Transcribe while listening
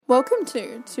Welcome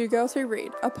to Two Girls Who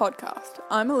Read, a podcast.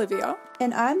 I'm Olivia.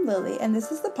 And I'm Lily, and this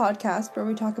is the podcast where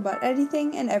we talk about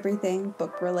anything and everything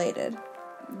book related.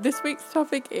 This week's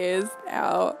topic is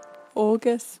our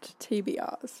August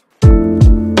TBRs.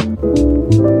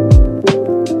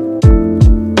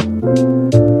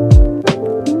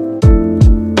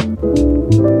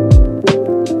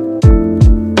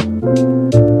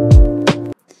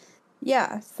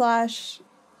 Yeah,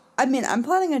 I'm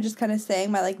planning on just kind of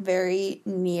saying my, very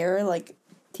near,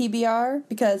 TBR,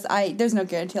 because there's no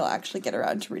guarantee I'll actually get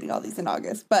around to reading all these in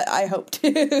August, but I hope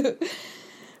to.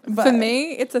 For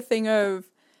me, it's a thing of,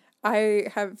 I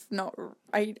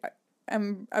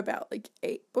am about,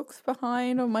 8 books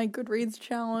behind on my Goodreads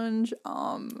challenge.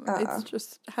 It's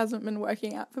just hasn't been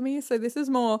working out for me, so this is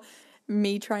more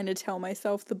me trying to tell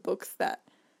myself the books that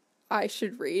I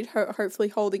should read, hopefully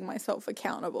holding myself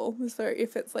accountable. So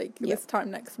if it's this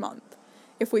time next month,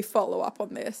 if we follow up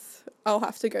on this, I'll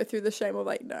have to go through the shame of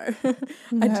no, I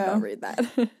did not read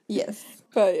that. Yes.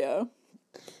 But yeah.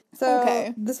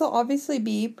 So this will obviously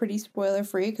be pretty spoiler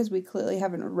free because we clearly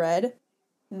haven't read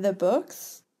the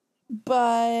books,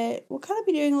 but we'll kind of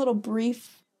be doing a little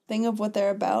brief thing of what they're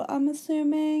about, I'm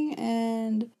assuming,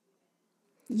 and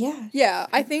yeah. Yeah,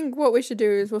 I think what we should do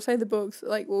is we'll say the books,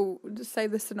 we'll just say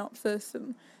the synopsis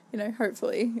and,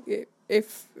 hopefully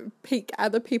if pique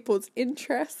other people's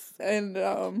interests and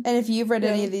if you've read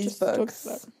any of these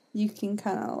books, you can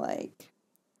kind of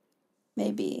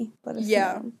maybe let us know.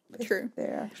 Yeah, true.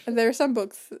 And there are some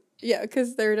books,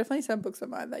 because there are definitely some books of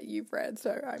mine that you've read,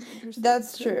 so I'm interested.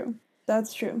 That's true.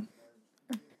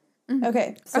 Mm-hmm.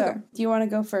 Okay, so do you want to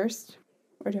go first?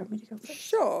 Or do you want me to go first?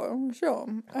 Sure.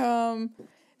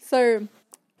 So,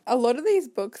 a lot of these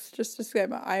books, just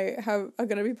disclaimer, are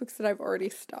going to be books that I've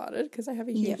already started because I have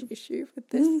a huge issue with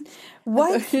this.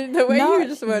 What? The way Not you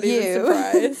just weren't even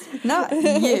surprised. Not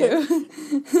you.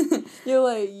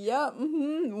 You're yep,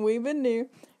 we've been new.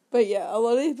 But yeah, a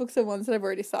lot of these books are ones that I've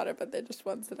already started, but they're just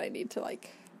ones that I need to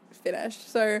finish.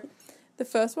 So, the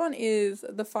first one is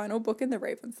the final book in the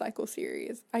Raven Cycle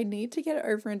series. I need to get it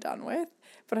over and done with,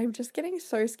 but I'm just getting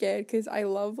so scared because I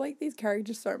love these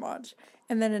characters so much.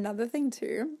 And then another thing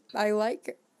too, I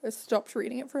stopped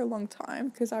reading it for a long time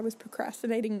because I was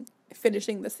procrastinating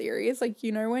finishing the series.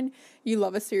 When you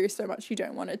love a series so much you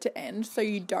don't want it to end, so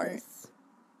you don't.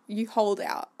 You hold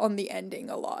out on the ending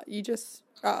a lot. You just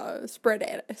spread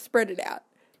it out.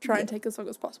 Try and take as long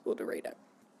as possible to read it.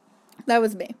 That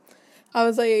was me. I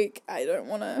was I don't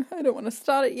want to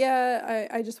start it yet.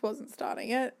 I just wasn't starting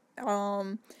it.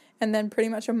 And then pretty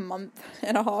much a month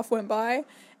and a half went by,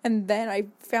 and then I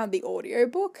found the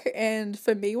audiobook. And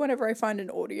for me, whenever I find an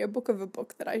audiobook of a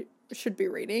book that I should be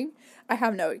reading, I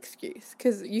have no excuse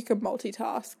because you can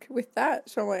multitask with that.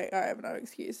 So I'm I have no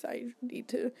excuse. I need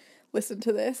to listen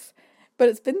to this. But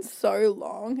it's been so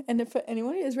long, and if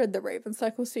anyone who has read the Raven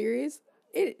Cycle series,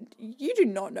 you do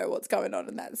not know what's going on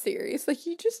in that series.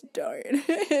 You just don't.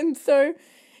 And so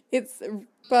it's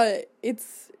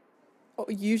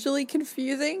usually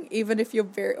confusing, even if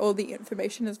all the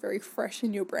information is very fresh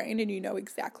in your brain and you know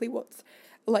exactly what's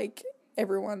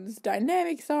everyone's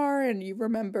dynamics are and you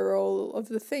remember all of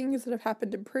the things that have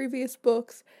happened in previous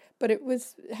books. But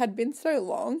had been so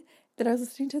long that I was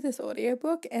listening to this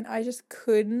audiobook and I just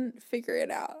couldn't figure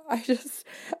it out.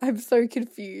 I'm so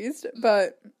confused,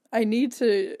 but I need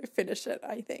to finish it,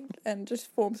 I think, and just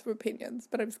form some opinions,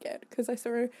 but I'm scared because I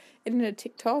saw it in a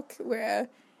TikTok where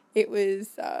it was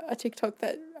a TikTok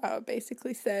that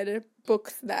basically said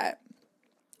books that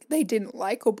they didn't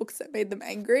like or books that made them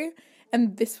angry,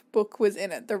 and this book was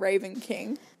in it, The Raven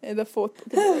King, the 4th book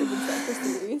in the Raven Cycle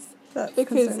series. That's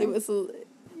because concerning. It was...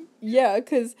 Yeah,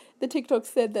 because the TikTok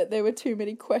said that there were too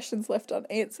many questions left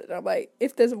unanswered. I'm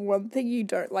if there's one thing you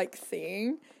don't like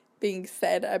seeing being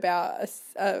said about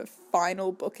a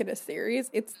final book in a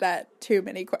series, it's that too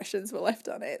many questions were left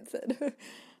unanswered.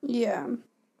 Yeah.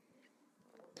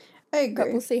 I agree.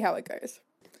 But we'll see how it goes.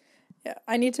 Yeah,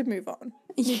 I need to move on.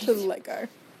 I need to let go.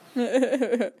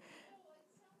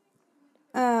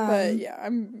 But yeah,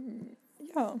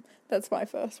 that's my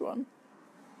first one.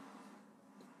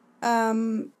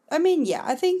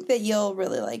 I think that you'll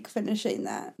really like finishing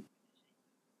that.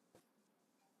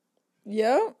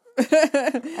 Yeah.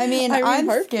 I'm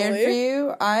scared for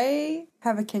you. I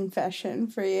have a confession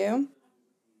for you.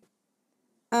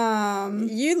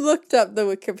 You looked up the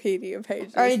Wikipedia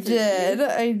pages. I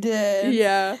did.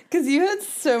 Yeah. Because you had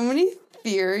so many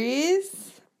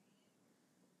theories.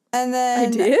 And then...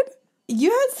 I did?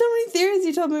 You had so many theories.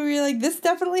 You told me where you're this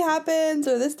definitely happens,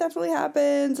 or this definitely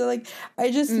happens, or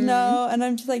I just know, and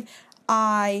I'm just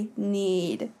I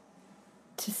need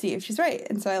to see if she's right.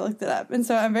 And so I looked it up. And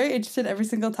so I'm very interested every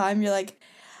single time you're like,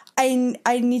 I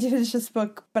need to finish this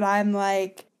book, but I'm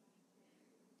like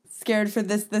scared for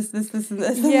this, and this.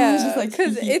 Yeah,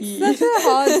 because it's such a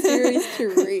hard series to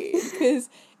read, because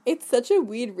it's such a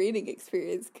weird reading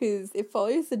experience, because it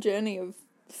follows the journey of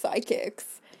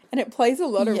psychics, and it plays a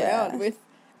lot around with,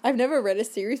 I've never read a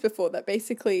series before that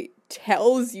basically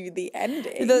tells you the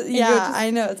ending.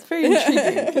 I know, it's very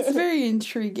intriguing. It's very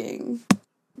intriguing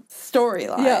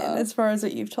storyline as far as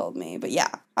what you've told me. But yeah,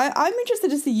 I'm interested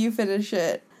to see you finish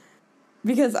it,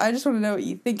 because I just want to know what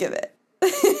you think of it.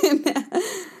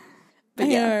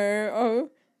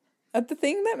 But the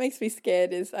thing that makes me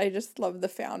scared is I just love the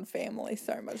found family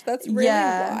so much. That's really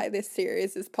why this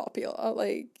series is popular.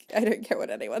 Like, I don't care what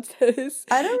anyone says.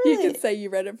 I don't really... You can say you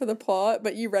read it for the plot,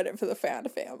 but you read it for the found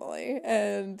family.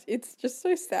 And it's just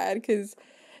so sad, because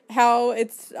how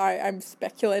I'm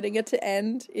speculating it to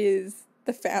end is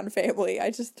the found family. I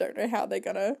just don't know how they're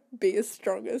gonna be as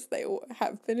strong as they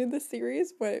have been in the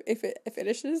series, where if it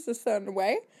finishes a certain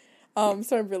way.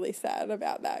 So I'm really sad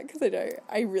about that, because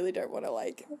I really don't want to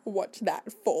like watch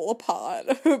that fall apart.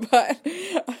 But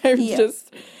I'm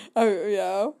just,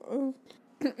 to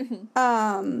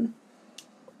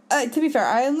be fair,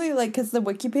 I only like, because the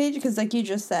wiki page, because like you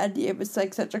just said, it was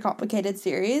like such a complicated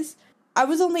series. I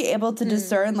was only able to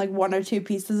discern like one or two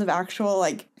pieces of actual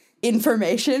like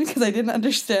information, because I didn't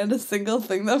understand a single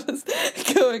thing that was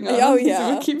going on on these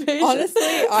wiki pages.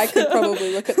 Honestly, I could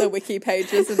probably look at the wiki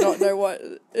pages and not know what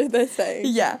they're saying.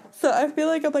 Yeah, so I feel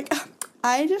like I'm like,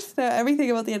 I just know everything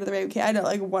about the end of the Raven King. I know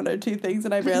like one or two things,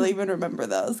 and I barely even remember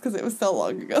those, because it was so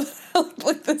long ago that I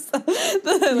looked this up.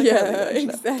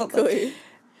 Exactly.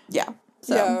 But yeah,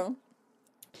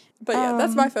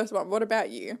 that's my first one. What about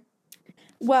you?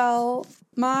 Well,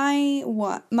 my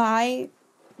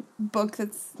book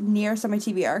that's nearest on my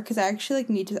TBR, because I actually like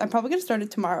need to, I'm probably gonna start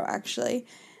it tomorrow actually,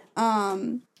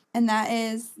 and that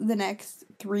is the next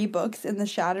 3 books in the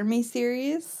Shatter Me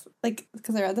series, like,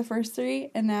 because I read the first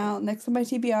 3, and now next on my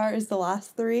TBR is the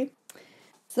last 3.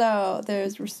 So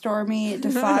there's Restore Me,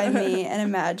 Defy Me, and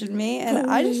Imagine Me, and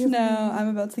I just know I'm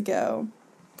about to go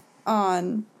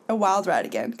on a wild ride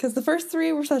again, because the first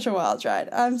 3 were such a wild ride.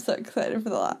 I'm so excited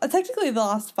for technically the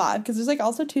last 5, because there's like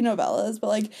also 2 novellas, but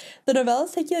like the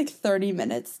novellas take you like 30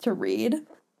 minutes to read,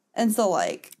 and so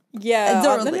like the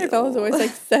novella's always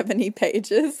like 70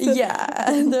 pages.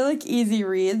 And they're like easy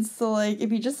reads, so like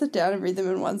if you just sit down and read them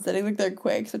in one sitting, like they're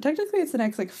quick. So technically it's the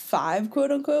next like 5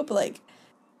 quote unquote, but like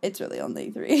it's really only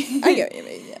 3. I get what you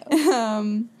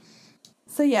mean.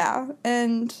 So yeah,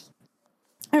 and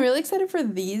I'm really excited for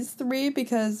these 3,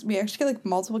 because we actually get like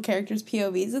multiple characters'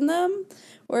 POVs in them,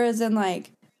 whereas in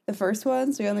like the first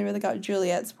ones we only really got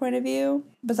Juliet's point of view,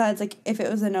 besides like if it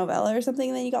was a novella or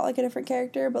something, then you got like a different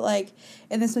character. But like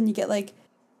in this one you get like,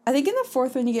 I think in the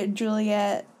 4th one you get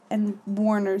Juliet and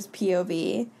Warner's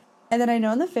POV, and then I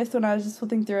know in the 5th one I was just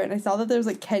flipping through it and I saw that there was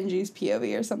like Kenji's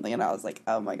POV or something, and I was like,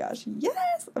 oh my gosh,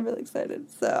 yes, I'm really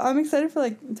excited. So I'm excited for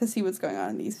like to see what's going on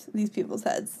in these people's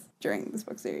heads during this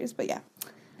book series. But yeah.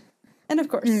 And of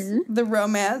course, the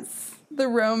romance.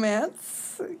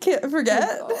 Can't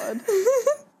forget. Oh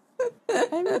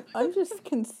God. I'm just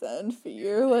concerned for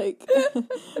you. Like,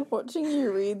 watching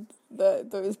you read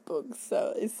those books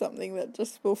is something that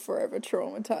just will forever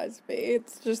traumatize me.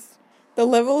 It's just, the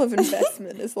level of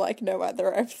investment is like no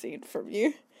other I've seen from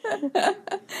you.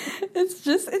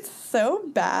 It's so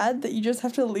bad that you just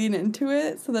have to lean into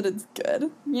it so that it's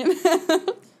good, you know?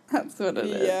 That's what it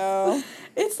is. Yeah.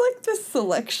 It's like the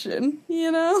selection,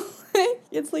 you know?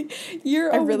 It's like you're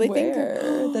aware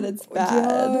that it's bad.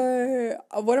 Yeah.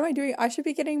 What am I doing? I should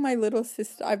be getting my little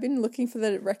sister. I've been looking for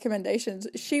the recommendations.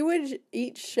 She would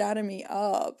eat Shatter Me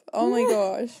up. Oh my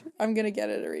gosh. I'm going to get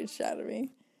her to read Shatter Me.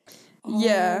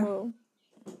 Yeah. Oh.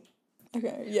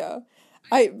 Okay, yeah.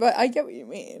 But I get what you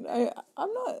mean.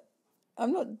 I'm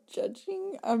not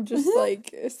judging. I'm just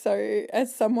like, so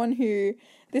as someone who,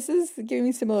 this is giving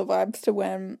me similar vibes to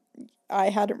when I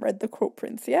hadn't read The Cruel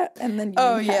Prince yet, and then you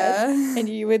had, and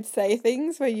you would say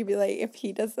things where you'd be like, if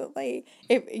he doesn't like,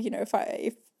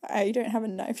 if I don't have a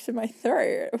knife to my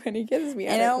throat when he gives me,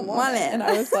 I don't want it. And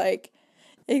I was like,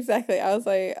 exactly. I was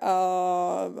like,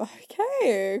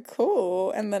 okay,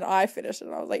 cool. And then I finished it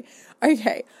and I was like,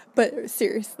 okay, but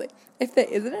seriously, if there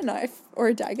isn't a knife or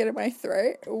a dagger to my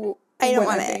throat, I don't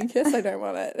want it. Kiss, I don't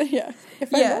want it. Yeah.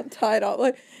 If I'm not tied up,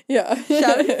 like, yeah.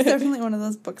 Shatter Me is definitely one of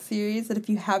those book series that if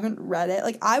you haven't read it,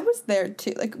 like, I was there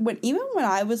too. Like, even when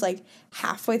I was, like,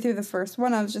 halfway through the first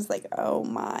one, I was just like, oh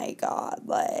my God,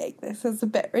 like, this is a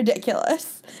bit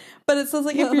ridiculous. But it says,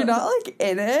 like, if you're not, like,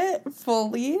 in it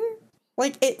fully,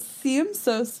 Like, it seems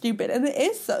so stupid, and it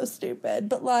is so stupid,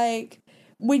 but, like,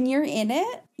 when you're in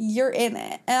it, you're in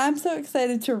it. And I'm so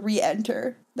excited to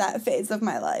re-enter that phase of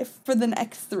my life for the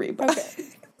next 3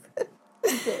 books. Okay.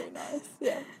 Very nice,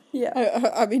 yeah.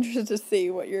 Yeah. I'm interested to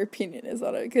see what your opinion is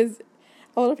on it, because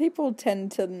a lot of people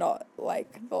tend to not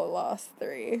like the last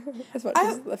 3 as much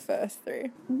as the first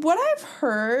 3. What I've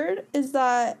heard is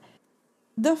that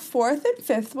the 4th and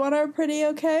 5th one are pretty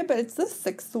okay, but it's the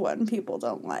 6th one people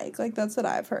don't like. Like, that's what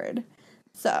I've heard.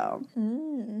 So,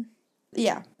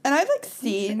 yeah. And I've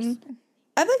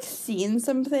seen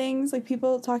some things, like,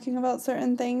 people talking about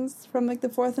certain things from, like, the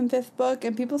 4th and 5th book,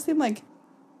 and people seem, like,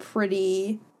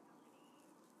 pretty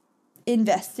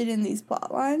invested in these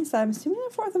plot lines. So I'm assuming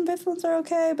the 4th and 5th ones are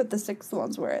okay, but the 6th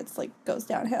one's where it's, like, goes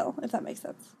downhill, if that makes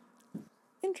sense.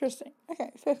 Interesting.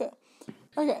 Okay, fair.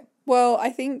 Okay, well, I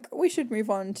think we should move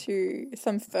on to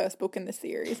some first book in the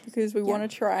series, because we want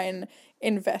to try and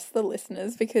invest the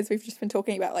listeners, because we've just been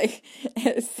talking about, like,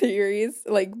 a series,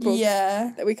 like, books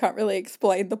that we can't really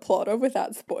explain the plot of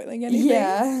without spoiling anything.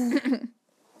 Yeah.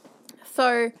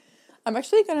 So, I'm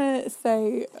actually going to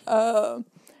say,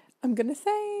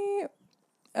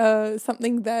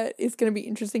 something that is going to be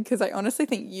interesting, because I honestly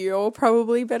think you're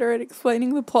probably better at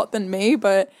explaining the plot than me,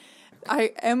 but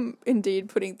I am indeed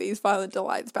putting These Violent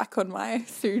Delights back on my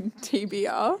soon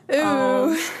TBR.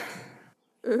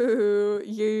 For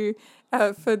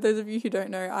those of you who don't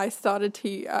know, I started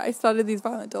These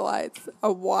Violent Delights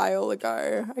a while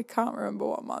ago. I can't remember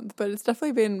what month, but it's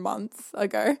definitely been months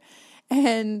ago.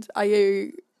 And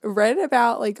I read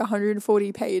about like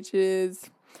 140 pages.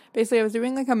 Basically, I was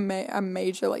doing like a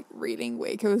major like reading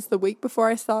week. It was the week before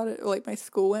I started, like my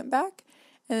school went back.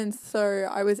 And so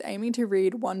I was aiming to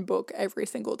read 1 book every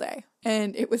single day,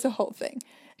 and it was a whole thing.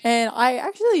 And I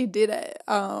actually did it.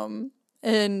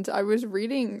 And I was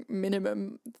reading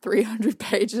minimum 300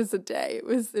 pages a day. It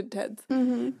was intense.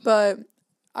 But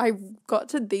I got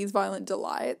to These Violent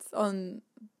Delights on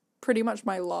pretty much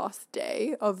my last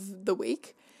day of the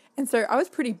week. And so I was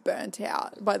pretty burnt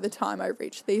out by the time I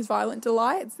reached These Violent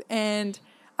Delights, and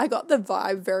I got the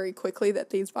vibe very quickly that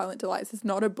These Violent Delights is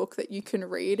not a book that you can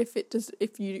read if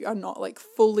you are not like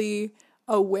fully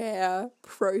aware,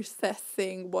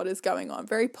 processing what is going on.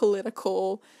 Very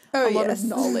political, a lot of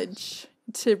knowledge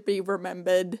to be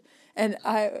remembered, and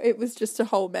it was just a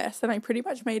whole mess. And I pretty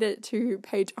much made it to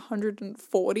page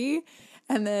 140,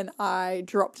 and then I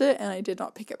dropped it and I did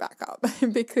not pick it back up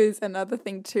because another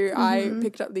thing too, I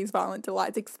picked up These Violent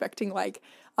Delights expecting like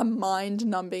a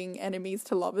mind-numbing enemies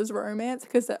to lovers romance,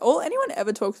 because all anyone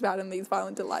ever talks about in These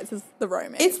Violent Delights is the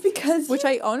romance. It's because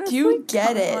I honestly do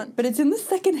get it, but it's in the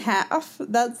second half.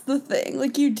 That's the thing.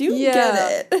 Like, you do get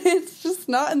it. It's just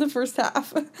not in the first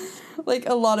half. Like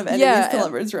a lot of enemies to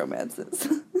lovers romances.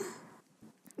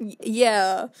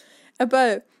 Yeah,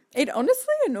 but it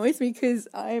honestly annoys me because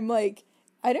I'm like,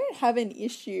 I don't have an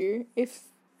issue if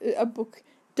a book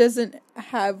doesn't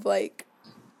have like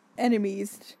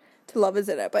enemies to lovers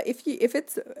in it, but if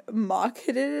it's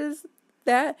marketed as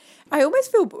that, I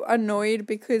almost feel annoyed,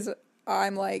 because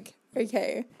I'm like,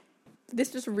 okay,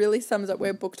 this just really sums up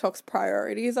where Book Talk's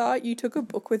priorities are. You took a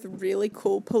book with really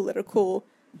cool political,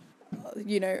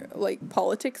 like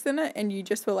politics in it, and you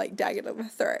just were like dagger to the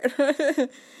throat.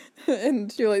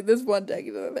 And you're like, there's one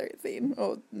dagger to the throat scene.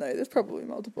 Oh no, there's probably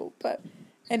multiple, but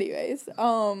anyways,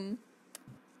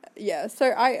 yeah, so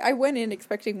I went in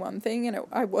expecting one thing, and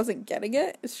I wasn't getting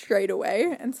it straight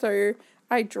away, and so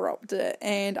I dropped it,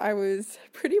 and I was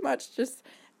pretty much just,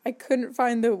 I couldn't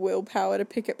find the willpower to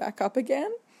pick it back up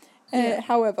again.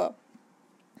 However,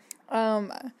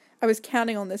 I was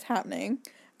counting on this happening.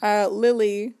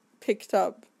 Lily picked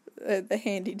up the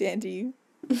handy dandy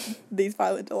These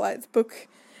Violent Delights book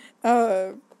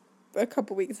a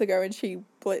couple weeks ago, and she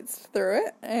blitzed through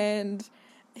it, and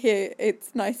here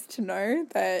it's nice to know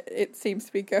that it seems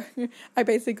to be going. I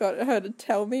basically got her to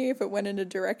tell me if it went in a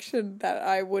direction that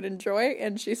I would enjoy,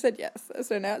 and she said yes.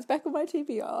 So now it's back on my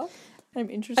TBR. I'm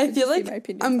interested. I feel like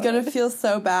I'm gonna feel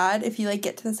so bad if you like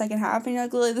get to the second half and you're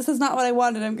like, Lily, this is not what I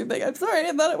wanted. I'm gonna be like, I'm sorry,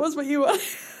 I thought it was what you wanted.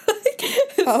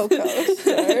 Oh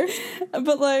gosh, no.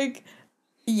 But like,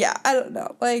 yeah, I don't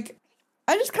know. Like,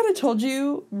 I just kind of told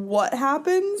you what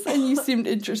happens, and you seemed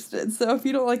interested. So if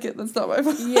you don't like it, that's not my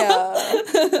fault. Yeah.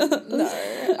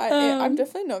 No, I'm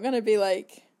definitely not going to be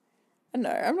like, no,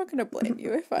 I'm not going to blame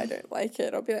you if I don't like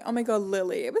it. I'll be like, oh my God,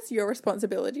 Lily, it was your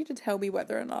responsibility to tell me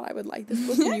whether or not I would like this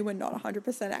book, and you were not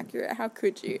 100% accurate. How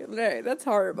could you? No, that's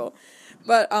horrible.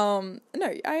 But, no,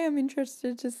 I am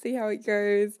interested to see how it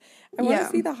goes. I want to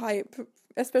see the hype,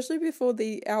 especially before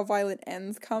Our Violent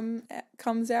Ends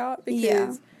comes out,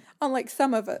 because unlike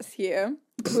some of us here,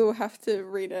 we'll have to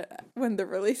read it when the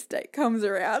release date comes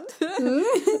around.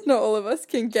 Not all of us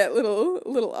can get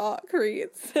little arc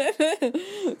reads.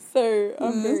 So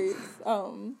I'm very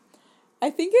I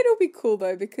think it'll be cool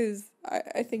though, because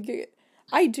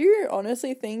I do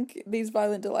honestly think these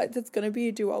Violent Delights, it's going to be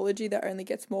a duology that only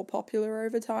gets more popular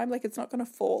over time. Like, it's not going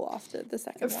to fall after the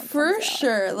second one. For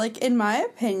sure. Like, in my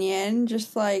opinion,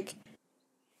 just like,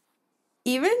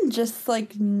 even just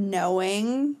like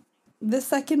knowing the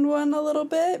second one a little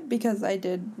bit, because I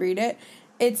did read it,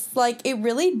 it's like, it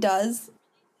really does,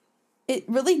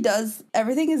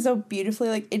 everything is so beautifully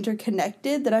like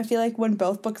interconnected that I feel like when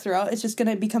both books are out, it's just going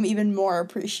to become even more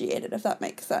appreciated, if that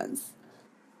makes sense.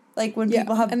 Like, when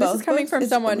people have both books. And this is coming from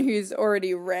someone who's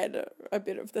already read a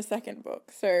bit of the second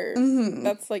book, so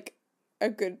that's like a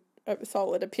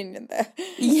solid opinion there.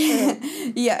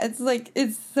 Yeah,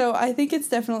 so I think it's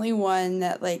definitely one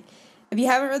that, like, if you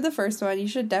haven't read the first one, you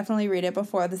should definitely read it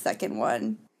before the second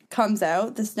one comes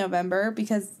out this November,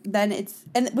 because then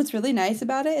and what's really nice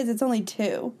about it is it's only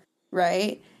 2,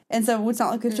 right? And so it's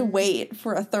not like we have to wait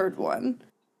for a third one.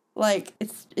 Like,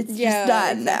 it's just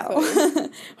done now,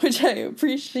 which I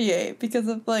appreciate, because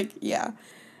of, like, so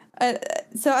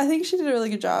I think she did a really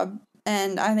good job.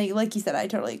 And I think, like you said, I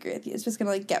totally agree with you. It's just going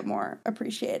to, like, get more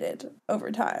appreciated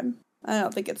over time. I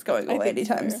don't think it's going away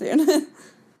anytime soon.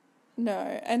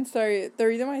 No. And so the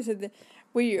reason why I said that,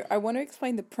 I want to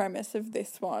explain the premise of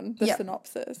this one, the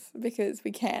synopsis, because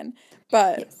we can.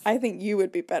 But I think you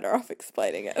would be better off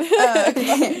explaining it.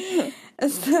 Okay.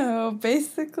 So,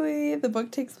 basically, the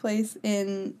book takes place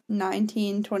in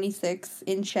 1926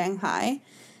 in Shanghai.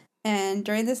 And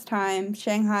during this time,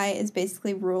 Shanghai is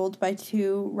basically ruled by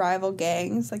 2 rival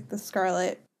gangs, like the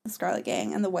Scarlet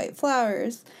Gang and the White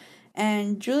Flowers.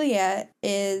 And Juliet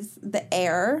is the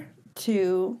heir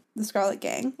to the Scarlet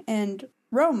Gang, and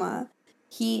Roma,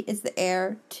 he is the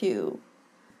heir to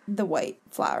the White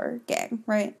Flower Gang,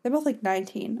 right? They're both like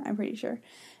 19, I'm pretty sure.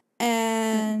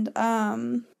 And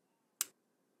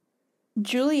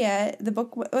Juliet,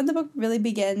 when the book really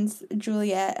begins,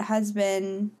 Juliet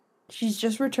she's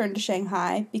just returned to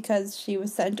Shanghai because she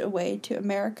was sent away to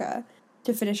America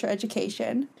to finish her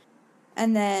education.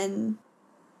 And then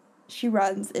she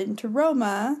runs into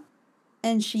Roma,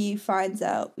 and you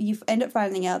end up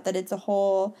finding out that it's a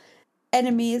whole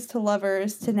enemies to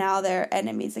lovers to now they're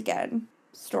enemies again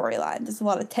storyline. There's a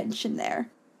lot of tension there.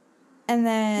 And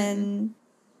then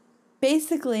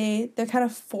basically they're kind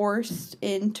of forced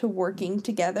into working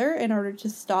together in order to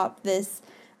stop this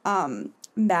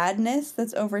madness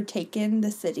that's overtaken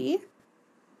the city,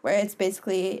 where it's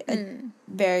basically a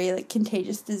very, like,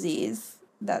 contagious disease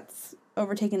that's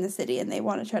overtaken the city, and they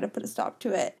want to try to put a stop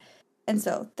to it. And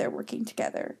so they're working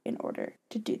together in order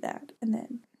to do that. And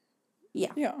then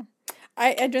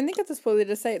I don't think it's a spoiler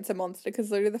to say it's a monster,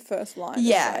 because literally the first line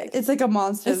it's like a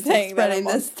monster that's spreading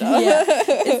this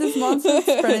it's this monster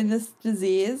that's spreading this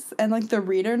disease, and, like, the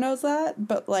reader knows that,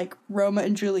 but, like, Roma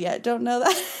and Juliet don't know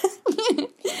that.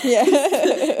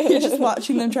 You're just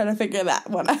watching them try to figure that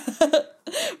one out.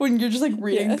 When you're just, like,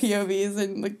 reading POVs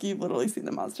and, like, you've literally seen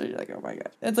the monster, you're like, oh my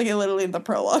god. It's, like, literally in the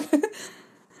prologue.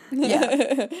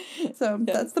 So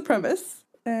that's the premise.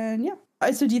 And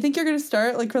so do you think you're going to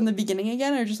start, like, from the beginning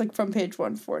again, or just, like, from page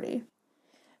 140?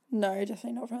 No,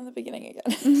 definitely not from the beginning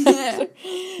again.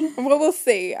 Well, we'll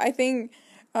see. I think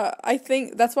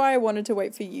that's why I wanted to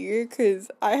wait for you, because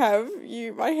I have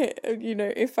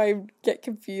if I get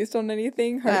confused on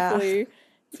anything, hopefully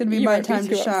it's going to be my time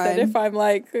to shine. If I'm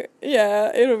like,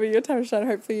 it'll be your time to shine.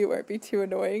 Hopefully you won't be too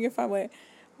annoying if I'm like,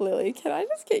 Lily, can I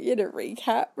just get you to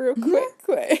recap real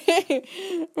quick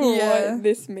what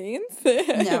this means?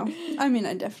 No, I mean,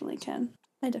 I definitely can.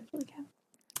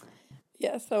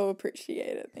 Yes, I'll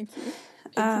appreciate it. Thank you.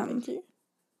 Thank you.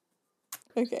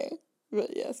 Okay,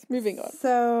 but yes, moving on.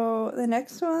 So the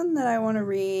next one that I want to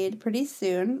read pretty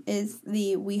soon is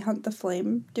the We Hunt the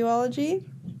Flame duology.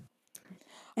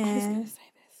 And I was going to say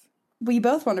this. We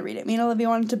both want to read it. Me and Olivia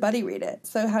wanted to buddy read it.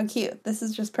 So how cute. This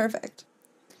is just perfect.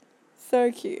 So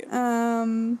cute.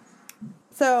 So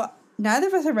neither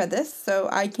of us have read this, so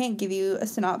I can't give you a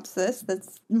synopsis.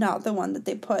 That's not the one that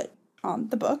they put on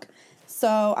the book.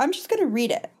 So I'm just going to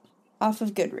read it off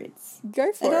of Goodreads.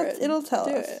 Go for it. It'll tell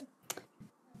us. It.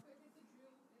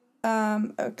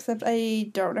 Except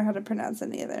I don't know how to pronounce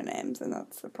any of their names, and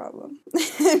that's the problem.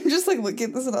 I'm just, like, looking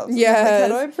at the synopsis. Yeah. Like, how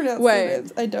do I pronounce their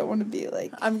names? I don't want to be,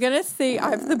 like... I'm gonna see...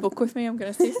 I have the book with me. I'm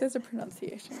gonna see if there's a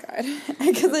pronunciation guide.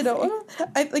 Because I don't want to...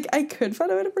 I could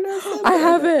find a way to pronounce them. I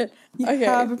have it! You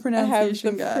have a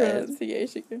pronunciation guide.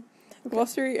 Pronunciation guide. Okay.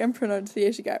 Glossary and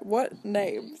pronunciation guide. What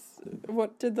names?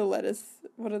 What are the letters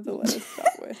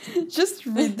start with? Just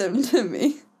read them to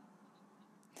me.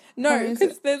 No,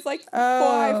 because there's like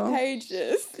 5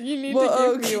 pages. You need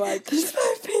to give me like there's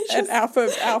 5 pages. An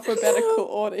alphabetical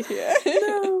order here.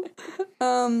 No.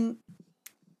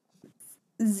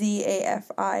 Zafira.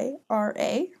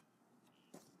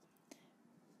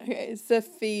 Okay,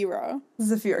 Zafira.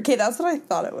 Okay, that's what I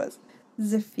thought it was.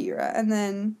 Zafira. And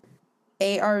then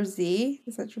ARZ.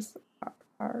 Is that just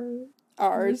R?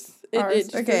 Ours.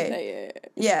 It okay.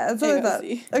 Yeah, that's what I thought.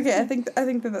 Okay, I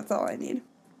think that's all I need.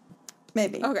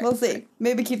 Maybe. Okay, we'll see.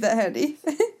 Maybe keep that handy.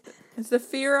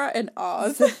 Zafira and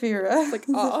Oz. Zafira. It's like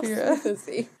Oz with a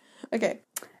Z. Okay.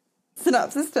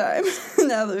 Synopsis time.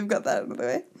 Now that we've got that out of the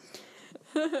way.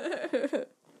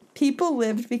 People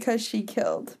lived because she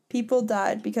killed. People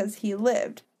died because he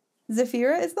lived.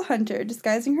 Zafira is the hunter,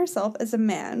 disguising herself as a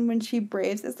man when she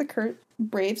braves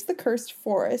the cursed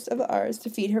forest of the Ars to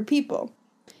feed her people.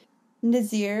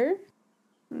 Nazir,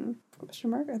 question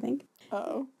mark, I think.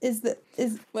 Oh.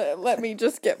 Let me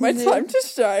just get my time to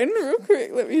shine real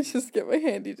quick. Let me just get my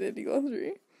handy dandy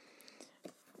glossary.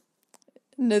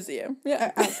 Nazir.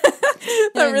 Yeah.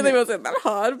 That really wasn't that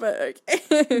hard, but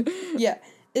okay. Yeah.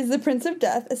 Is the Prince of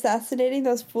Death, assassinating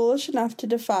those foolish enough to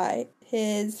defy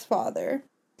his father.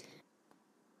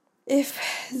 If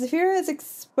Zafira is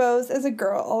exposed as a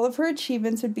girl, all of her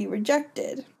achievements would be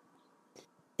rejected.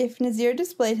 If Nazir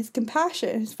displayed his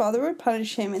compassion, his father would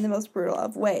punish him in the most brutal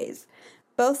of ways.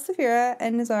 Both Zafira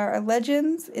and Nazar are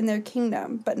legends in their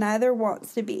kingdom, but neither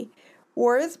wants to be.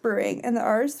 War is brewing, and the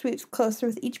Ars sweeps closer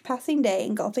with each passing day,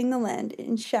 engulfing the land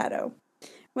in shadow.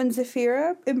 When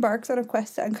Zafira embarks on a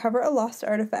quest to uncover a lost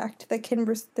artifact that can...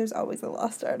 there's always a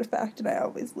lost artifact, and I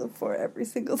always live for it every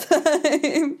single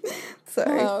time.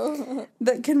 Sorry. Oh.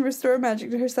 That can restore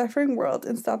magic to her suffering world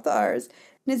and stop the Ars.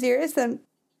 Nazir is sent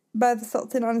by the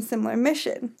Sultan on a similar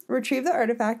mission. Retrieve the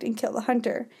artifact and kill the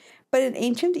hunter. But an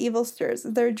ancient evil stirs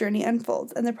as their journey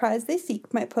unfolds, and the prize they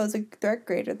seek might pose a threat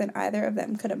greater than either of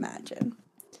them could imagine.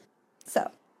 So...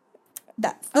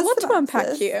 that's a lot to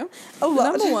unpack here. A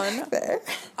lot. Number one,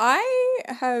 I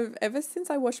have, ever since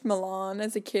I watched Milan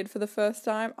as a kid for the first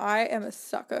time, I am a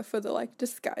sucker for the, like,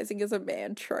 disguising as a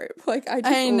man trope. Like,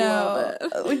 I love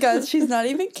it. Guys, she's not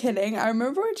even kidding. I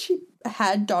remember when she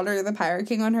had Daughter of the Pirate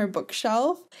King on her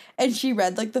bookshelf, and she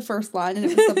read, like, the first line, and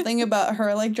it was something about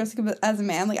her, like, dressing up as a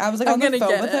man. Like, I was, like, on the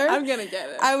phone with her. I'm gonna get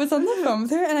it. I was on the phone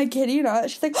with her, and I kid you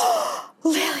not, she's like, oh,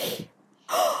 Lily,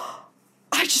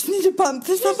 I just need to bump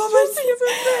this up on my...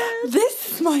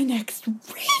 This is my next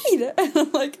read. And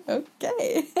I'm like,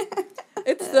 okay.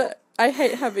 I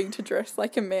hate having to dress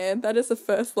like a man. That is the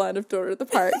first line of Daughter of the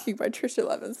Pirate King by Trisha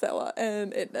Levenseller,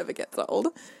 and it never gets old.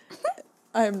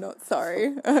 I am not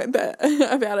sorry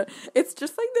about it. It's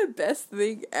just like the best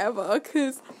thing ever,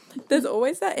 because there's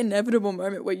always that inevitable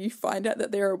moment where you find out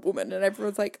that they're a woman, and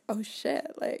everyone's like, oh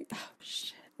shit, like... oh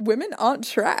shit. Women aren't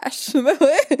trash. They're like,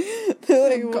 what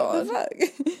the fuck?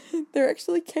 They're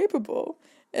actually capable.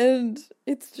 And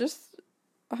it's just,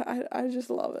 I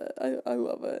just love it. I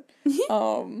love it.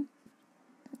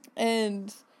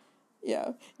 And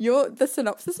yeah, the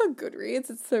synopsis on Goodreads,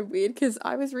 it's so weird because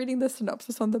I was reading the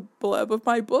synopsis on the blurb of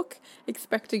my book,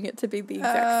 expecting it to be the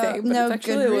exact same, but it's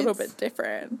actually a little bit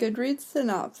different. Goodreads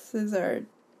synopses are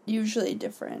usually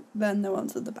different than the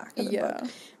ones at the back of the book.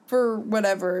 For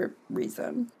whatever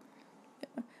reason.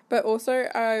 Yeah. But also,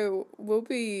 there's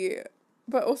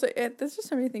just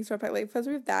so many things to unpack. Like, first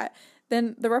we have that.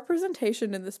 Then the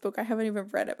representation in this book, I haven't even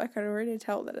read it, but I can already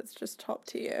tell that it's just top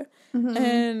tier. Mm-hmm.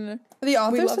 And the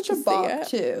author's such a bop,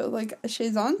 too. Like,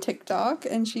 she's on TikTok,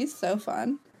 and she's so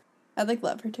fun. I,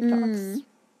 love her TikToks.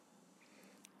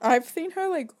 I've seen her,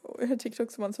 her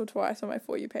TikToks once or twice on my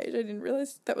For You page. I didn't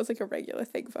realize that was, a regular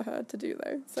thing for her to do,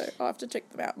 though. So I'll have to check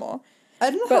them out more. I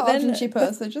don't know how often she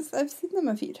posts. I've seen them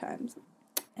a few times.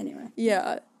 Anyway.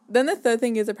 Yeah. Then the third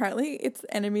thing is apparently it's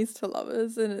enemies to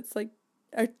lovers, and it's, a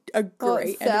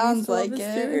great enemies to lovers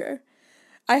too.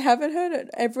 I haven't heard it.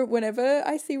 Whenever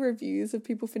I see reviews of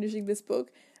people finishing this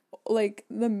book,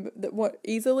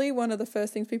 easily one of the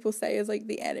first things people say is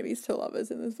the enemies to lovers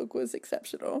in this book was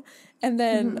exceptional. And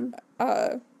then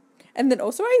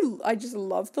also I just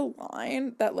love the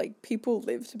line that people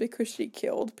lived because she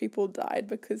killed, people died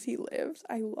because he lived.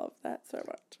 I love that so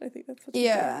much. I think that's such a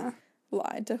good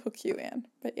line to hook you in.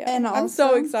 But yeah, and also, I'm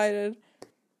so excited.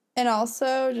 And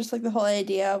also just the whole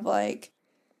idea of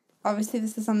obviously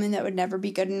this is something that would never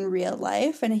be good in real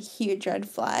life and a huge red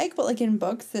flag, but in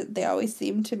books that they always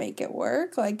seem to make it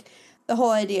work. the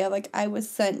whole idea like I was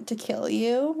sent to kill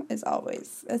you it's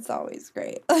always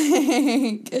great.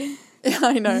 Like, yeah,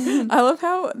 I know. I love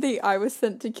how the I was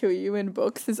sent to kill you in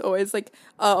books is always like,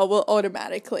 oh, well,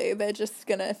 automatically they're just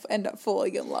gonna end up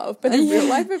falling in love. But in real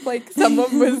life, if like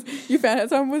you found out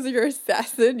someone was your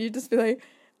assassin, you'd just be like,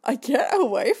 I get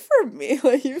away from me.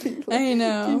 Like, you'd be like, I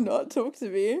know. Do not talk to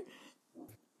me.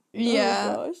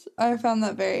 Yeah, oh, gosh. I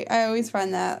always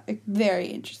find that like, very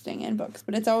interesting in books,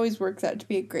 but it always works out to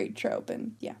be a great trope,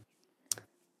 and yeah.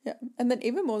 Yeah, and then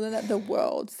even more than that, the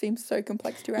world seems so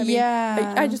complex too. I mean,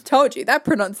 yeah. I just told you that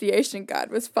pronunciation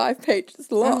guide was 5 pages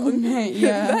long.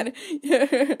 Yeah.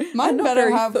 Mine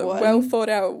better have one. Well thought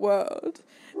out world.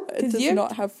 It does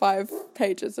not have 5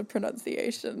 pages of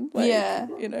pronunciation. Like, yeah,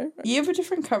 you know. You have a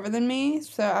different cover than me,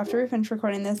 so after we finish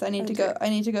recording this, I need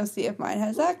to go see if mine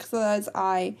has that, because otherwise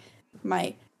I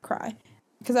might cry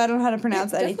because I don't know how to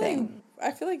pronounce anything. I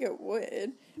feel like it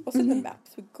would. Also, the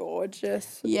maps were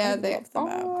gorgeous. Yeah, I love the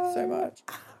map so much.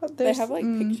 They have like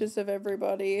pictures of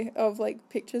everybody, of like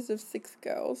pictures of 6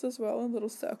 girls as well, and little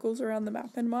circles around the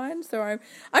map in mine. So I'm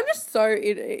just so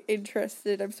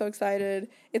interested. I'm so excited.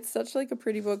 It's such like a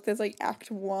pretty book. There's like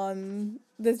Act 1.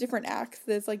 There's different acts.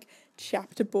 There's like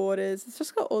chapter borders. It's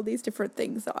just got all these different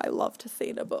things that I love to see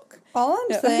in a book. All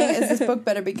I'm saying is this book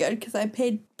better be good, because I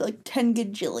paid like $10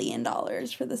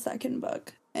 gajillion for the second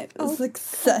book. It was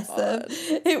excessive.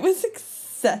 It was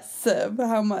excessive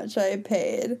how much I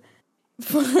paid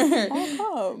for. How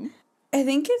come? I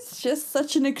think it's just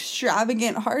such an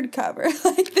extravagant hardcover.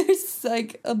 Like, there's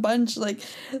like a bunch, like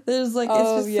there's like it's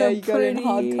just so you pretty. got it in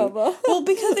hardcover. Well,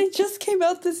 because it just came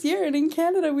out this year, and in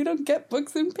Canada we don't get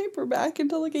books in paperback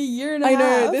until like a year and a half.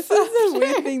 I know, this is a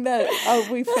weird thing that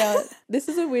we found. This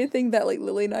is a weird thing that like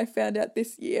Lily and I found out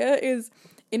this year is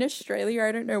in Australia.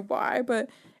 I don't know why, but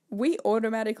we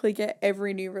automatically get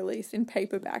every new release in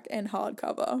paperback and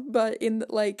hardcover, but in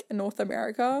like North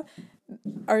America,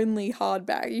 only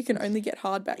hardback. You can only get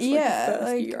hardback for the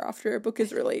first year after a book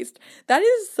is released. That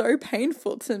is so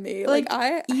painful to me. Like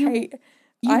I hate.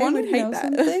 You I want would to hate know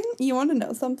that. something? You want to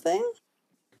know something?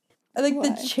 Like Why?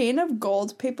 the Chain of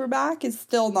Gold paperback is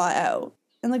still not out.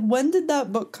 And like, when did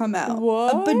that book come out?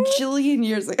 What? A bajillion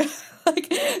years ago.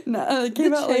 Like, no, it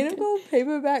came out Chain of Gold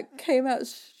paperback came out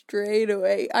straight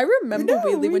away. I remember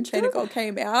weirdly when Chain of Gold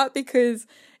came out, because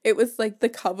it was like the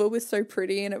cover was so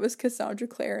pretty, and it was Cassandra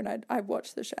Clare, and I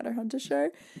watched the Shadowhunter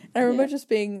show, and I remember just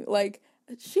being like,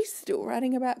 she's still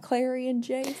writing about Clary and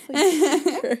Jace.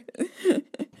 Like,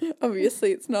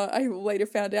 obviously it's not. I later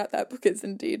found out that book is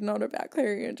indeed not about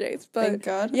Clary and Jace, but thank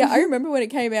God. yeah, I remember when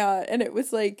it came out, and it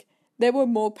was like there were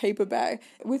more paperback.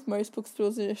 With most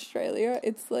bookstores in Australia,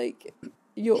 it's like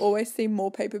you'll always see more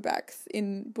paperbacks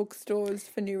in bookstores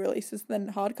for new releases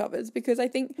than hardcovers, because I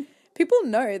think people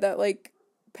know that like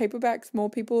paperbacks, more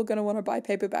people are going to want to buy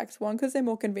paperbacks, 1, because they're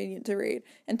more convenient to read,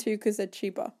 and 2, because they're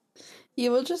cheaper. You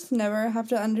will just never have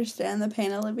to understand the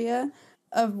pain, Olivia,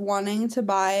 of wanting to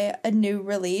buy a new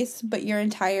release, but your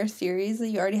entire series that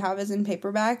you already have is in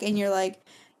paperback, and you're like,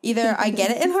 either I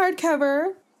get it in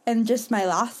hardcover, and just my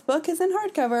last book is in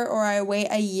hardcover, or I wait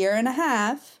a year and a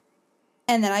half,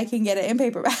 and then I can get it in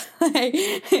paperback. But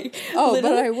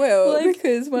I will, like,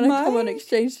 because when I come on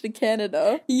exchange to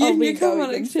Canada, you come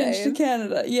on exchange to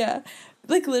Canada, yeah.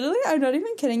 Like, literally, I'm not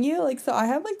even kidding you. Like, so I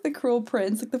have, like, The Cruel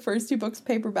Prince, like, the first 2 books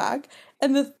paperback,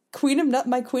 and my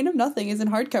Queen of Nothing is in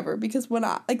hardcover, because when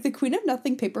the Queen of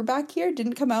Nothing paperback here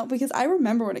didn't come out, because I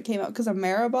remember when it came out, because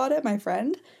Amara bought it, my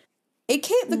friend. The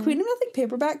Queen of Nothing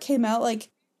paperback came out, like,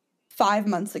 5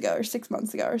 months ago, or 6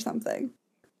 months ago, or something.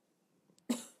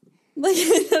 Like,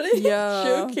 yeah,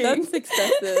 joking. That's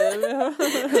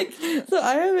excessive. Like, so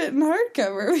I have it in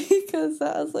hardcover, because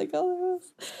that was like all it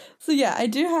was. So yeah, I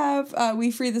do have We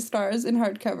Free the Stars in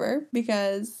hardcover,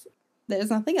 because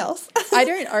there's nothing else. I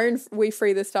don't own We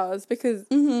Free the Stars, because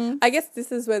I guess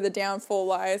this is where the downfall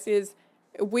lies, is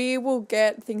we will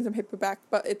get things in paperback,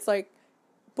 but it's like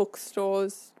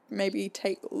bookstores maybe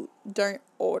don't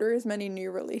order as many new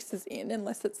releases in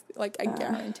unless it's like a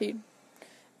guaranteed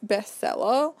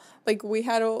bestseller. Like, we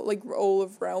had all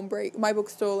of Realmbreaker, my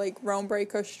bookstore, like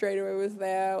Realmbreaker straight away was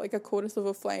there, like A Quarter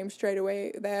Silver Flame straight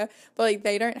away there, but like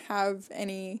they don't have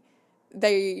any,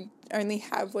 they only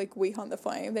have like We Hunt the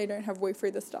Flame, they don't have We Free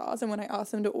the Stars. And when I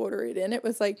asked them to order it in, it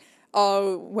was like,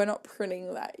 oh, we're not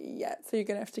printing that yet, so you're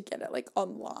gonna have to get it like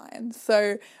online.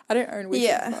 So I don't own We Free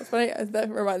the Stars, but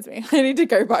that reminds me, I need to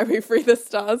go buy We Free the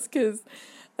Stars, because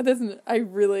there's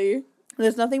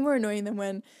nothing more annoying than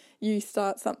when you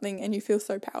start something and you feel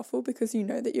so powerful because you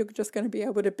know that you're just going to be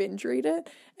able to binge read it,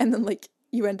 and then like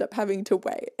you end up having to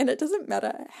wait. And it doesn't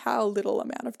matter how little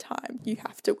amount of time you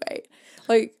have to wait.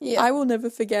 Like, I will never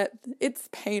forget, it's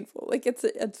painful. Like, it's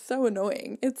so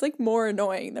annoying. It's, like, more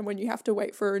annoying than when you have to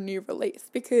wait for a new release,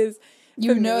 because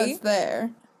you know it's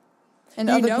there. And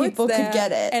other people could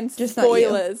get it. And just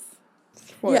spoilers.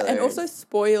 Spoilers. Yeah, and also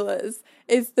spoilers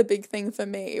is the big thing for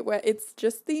me, where it's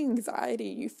just the anxiety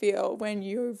you feel when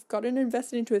you've gotten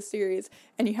invested into a series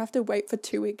and you have to wait for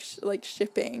 2 weeks, like,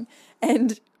 shipping,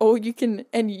 and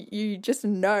you just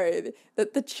know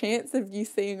that the chance of you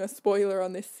seeing a spoiler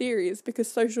on this series,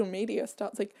 because social media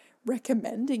starts, like,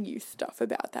 recommending you stuff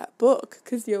about that book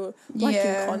because you're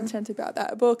liking content about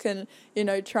that book, and, you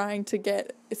know, trying to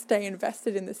stay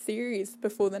invested in the series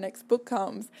before the next book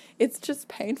comes. It's just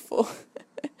painful.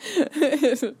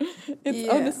 It's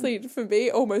honestly, for me,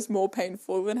 almost more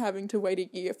painful than having to wait a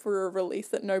year for a release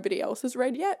that nobody else has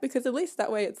read yet, because at least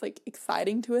that way it's, like,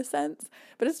 exciting to a sense,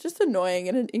 but it's just annoying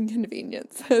and an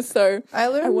inconvenience. So I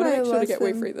want to make sure to get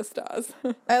Way Free the Stars.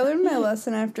 I learned my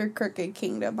lesson after Crooked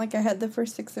Kingdom. Like, I had the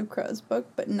first Six of Crows book,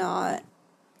 but not...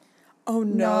 Oh,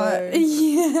 no.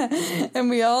 Yeah.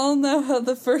 And we all know how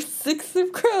the first Six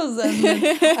of Crows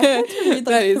ended.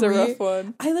 That is a rough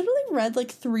one. I literally read,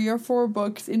 like, 3 or 4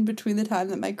 books in between the time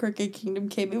that my Crooked Kingdom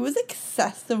came. It was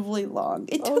excessively long.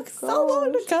 It took so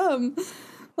long to come.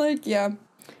 Like, yeah.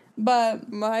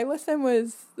 But my lesson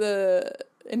was the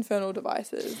Infernal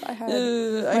Devices. I had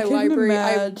my library.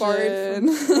 Imagine.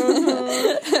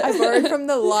 I borrowed from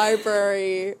the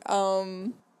library.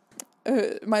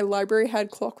 My library had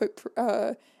Clockwork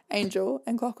Angel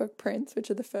and Clockwork Prince,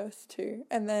 which are the first 2,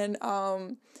 and then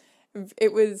I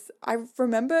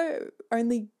remember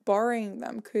only borrowing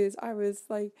them because I was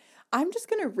like, I'm just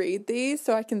gonna read these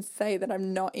so I can say that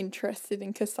I'm not interested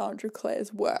in Cassandra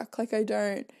Clare's work. Like, I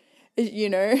don't, you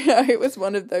know. It was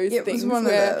one of those things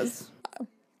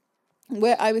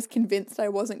where I was convinced I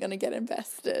wasn't going to get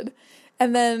invested.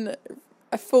 And then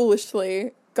I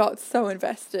foolishly got so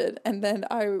invested. And then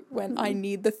I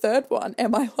need the third one,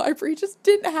 and my library just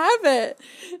didn't have it.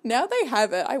 Now they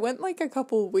have it. I went, like, a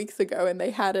couple of weeks ago and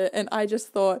they had it. And I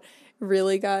just thought,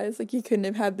 really, guys? Like, you couldn't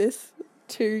have had this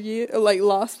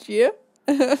last year?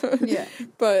 Yeah.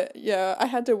 But, yeah, I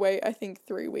had to wait, I think,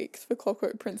 3 weeks for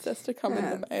Clockwork Princess to come in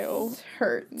the mail.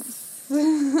 Hurts.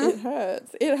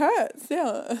 It hurts,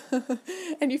 yeah.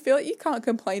 And you feel like you can't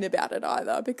complain about it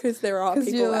either, because there are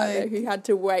people out there who had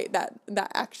to wait that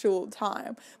actual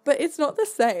time. But it's not the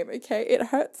same, okay? It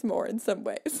hurts more in some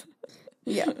ways.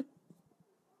 Yeah.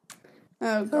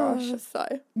 Oh, gosh.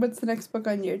 So. What's the next book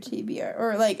on your TBR?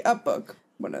 Or, like, a book,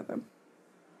 one of them.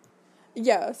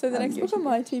 Yeah, so the next book on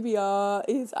my TBR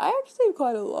is, I actually have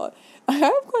quite a lot. I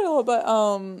have quite a lot, but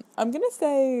I'm going to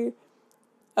say,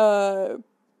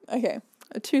 okay,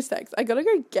 2 secs. I gotta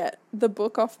go get the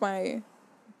book off my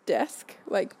desk,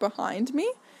 like, behind me,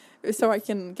 so I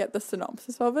can get the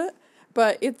synopsis of it,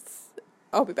 but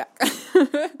I'll be back.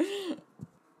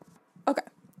 Okay,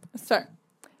 so,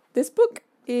 this book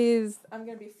is, I'm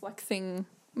gonna be flexing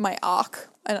my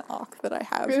an arc that I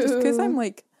have, just because I'm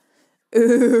like,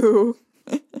 ooh,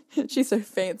 she's so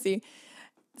fancy.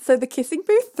 So, The Kissing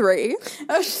Booth 3.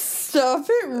 Oh, stop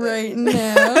it right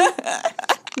now.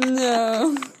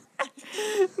 No.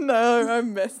 No,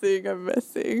 I'm messing.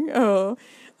 Oh,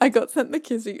 I got sent the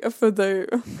kissing,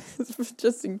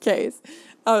 just in case,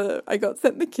 I got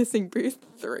sent The Kissing Booth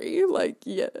 3,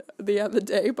 the other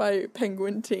day by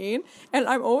Penguin Teen, and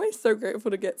I'm always so grateful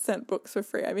to get sent books for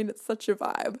free. I mean, it's such a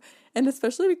vibe, and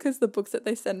especially because the books that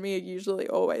they send me are usually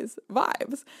always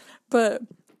vibes, but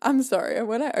I'm sorry,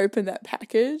 when I opened that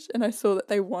package and I saw that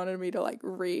they wanted me to, like,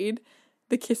 read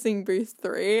The Kissing Booth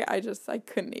 3, I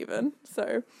couldn't even,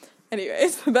 so...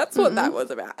 Anyways, that's what that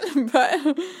was about.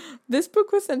 But this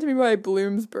book was sent to me by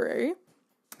Bloomsbury.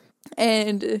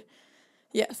 And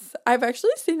yes, I've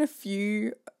actually seen a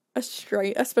few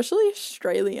especially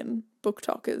Australian book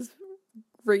talkers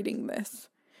reading this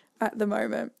at the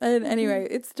moment. And anyway,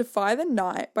 it's Defy the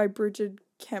Night by Bridget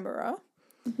Kemmerer.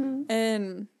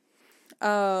 And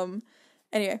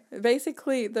anyway,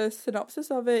 basically the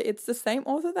synopsis of it's the same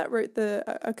author that wrote the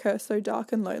A Curse So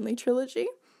Dark and Lonely trilogy.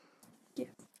 Yeah.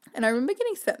 And I remember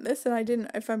getting sent this, and I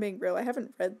didn't, if I'm being real, I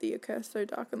haven't read the A Curse So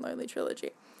Dark and Lonely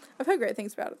trilogy. I've heard great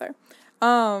things about it, though.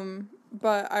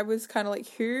 But I was kind of like,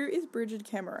 who is Bridget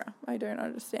Kemmerer? I don't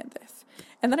understand this.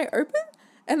 And then I open,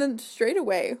 and then straight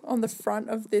away, on the front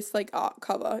of this, like, art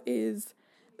cover is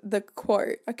the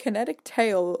quote, "A kinetic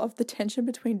tale of the tension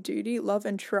between duty, love,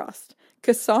 and trust.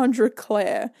 Cassandra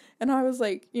Clare." And I was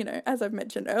like, you know, as I've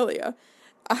mentioned earlier,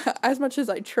 as much as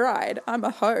I tried, I'm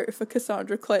a hoe for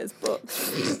Cassandra Clare's books.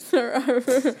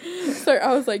 so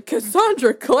I was like,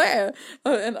 Cassandra Clare,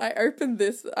 and I opened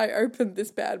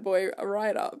this bad boy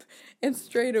right up, and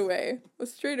straight away,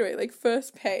 like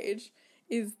first page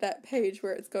is that page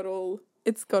where it's got all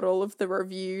of the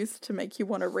reviews to make you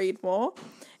want to read more.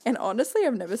 And honestly,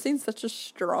 I've never seen such a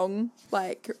strong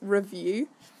like review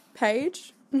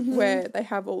page where they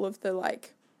have all of the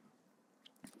like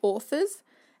authors.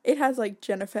 It has like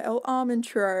Jennifer L.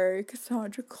 Armentrout,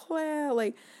 Cassandra Clare,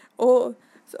 like so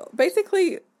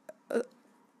basically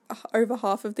over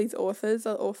half of these authors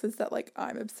are authors that like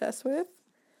I'm obsessed with.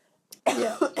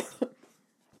 Yeah.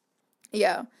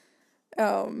 Yeah.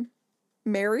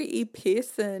 Mary E.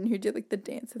 Pearson, who did like the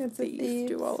Dance of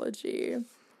Thieves duology,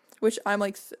 which I'm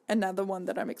like another one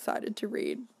that I'm excited to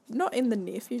read. Not in the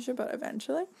near future, but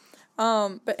eventually.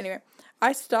 But anyway,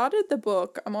 I started the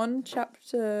book. I'm on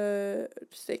chapter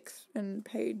 6 and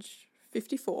page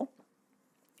 54.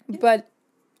 Yeah. But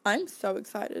I'm so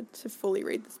excited to fully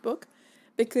read this book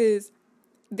because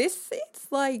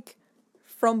it's like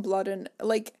From Blood and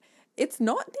like it's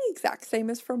not the exact same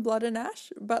as From Blood and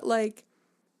Ash, but like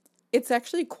it's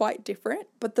actually quite different.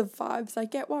 But the vibes I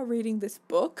get while reading this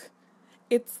book,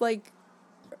 it's like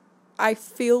I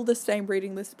feel the same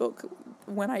reading this book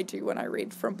when I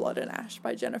read From Blood and Ash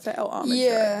by Jennifer L. Armentrout.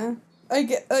 Yeah. I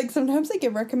get, like, sometimes I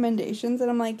get recommendations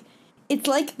and I'm like, it's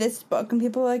like this book. And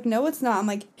people are like, no, it's not. I'm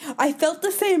like, I felt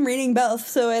the same reading both,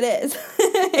 so it is.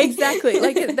 Exactly.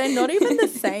 Like, they're not even the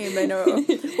same. They know.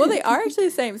 Well, they are actually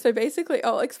the same. So basically,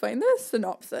 I'll explain the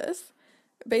synopsis.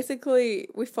 Basically,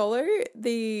 we follow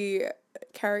the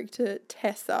character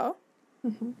Tessa.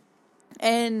 Mm-hmm.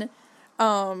 And,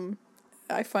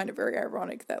 I find it very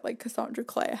ironic that, like, Cassandra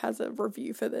Clare has a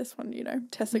review for this one, you know,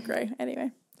 Tessa Gray.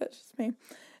 Anyway, that's just me.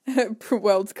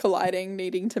 Worlds colliding,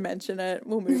 needing to mention it.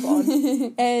 We'll move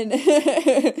on. and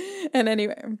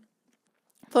anyway,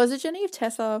 follows the journey of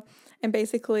Tessa, and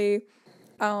basically,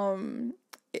 Tessa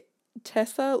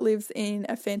lives in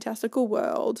a fantastical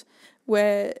world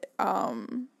where,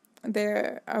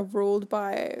 they are ruled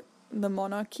by the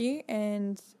monarchy,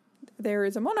 and there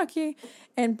is a monarchy,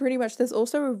 and pretty much there's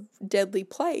also a deadly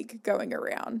plague going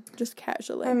around, just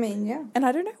casually. I mean, yeah. And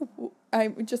I don't know, I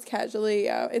just casually,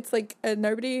 it's like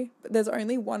there's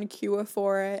only one cure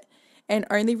for it, and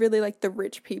only really like the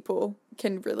rich people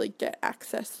can really get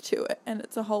access to it, and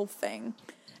it's a whole thing.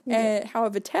 Yeah.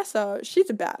 However, Tessa, she's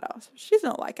a badass. She's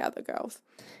not like other girls.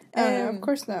 Of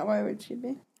course not. Why would she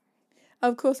be?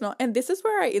 Of course not. And this is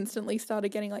where I instantly started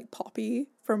getting like Poppy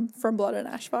from Blood and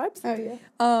Ash vibes. Oh yeah.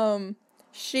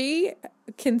 She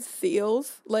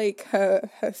conceals like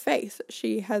her face.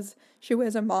 She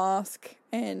wears a mask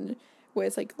and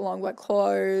wears like long black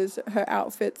clothes. Her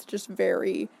outfit's just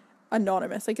very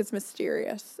anonymous, like it's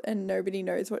mysterious, and nobody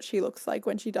knows what she looks like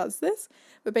when she does this.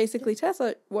 But basically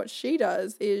Tessa, what she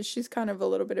does is she's kind of a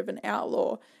little bit of an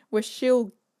outlaw, where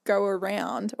she'll go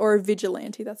around, or a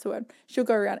vigilante, that's the word. She'll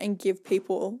go around and give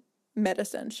people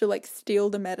medicine. She'll like steal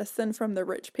the medicine from the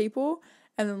rich people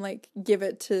and then like give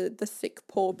it to the sick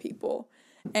poor people.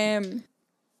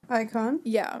 Icon?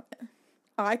 Yeah.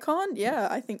 Icon? Yeah,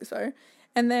 I think so.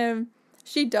 And then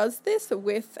she does this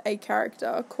with a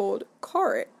character called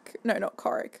Korik. No, not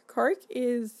Korik. Korik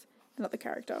is another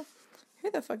character. Who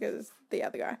the fuck is the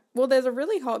other guy? Well, there's a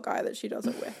really hot guy that she does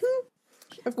it with.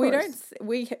 Of course.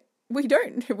 We've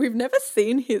never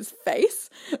seen his face,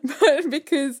 but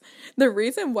because the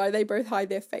reason why they both hide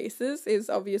their faces is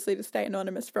obviously to stay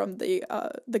anonymous from the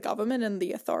government and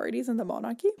the authorities and the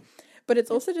monarchy, but it's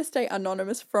also to stay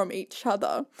anonymous from each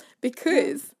other,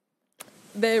 because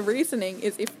their reasoning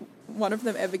is if one of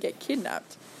them ever get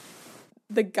kidnapped,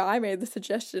 the guy made the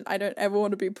suggestion, I don't ever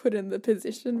want to be put in the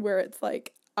position where it's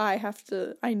like, I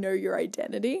know your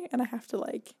identity and I have to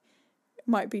like,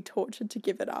 might be tortured to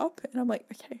give it up. And I'm like,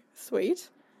 okay, sweet.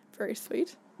 Very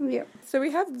sweet. Yeah. So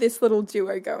we have this little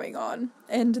duo going on,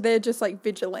 and they're just like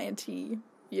vigilante,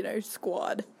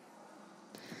 squad.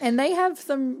 And they have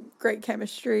some great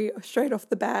chemistry straight off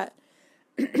the bat.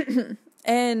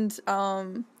 And,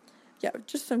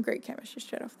 just some great chemistry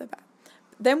straight off the bat.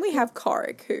 Then we have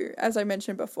Korik, who, as I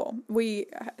mentioned before, we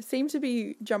seem to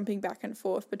be jumping back and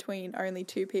forth between only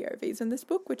two POVs in this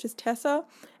book, which is Tessa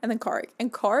and then Korik.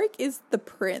 And Korik is the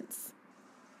prince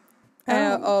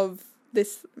of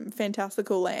this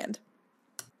fantastical land.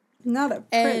 Not a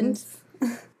prince.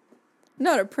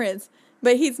 Not a prince,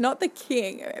 but he's not the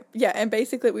king. Yeah, and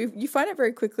basically you find it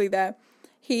very quickly that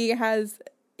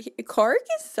Korik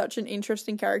is such an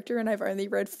interesting character, and I've only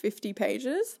read 50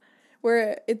 pages,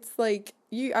 where it's like,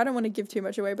 I don't want to give too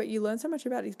much away, but you learn so much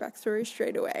about his backstory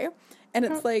straight away. And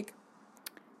it's like,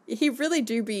 he really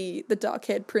do be the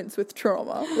dark-haired prince with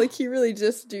trauma. Like, he really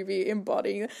just do be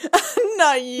embodying.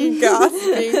 Not you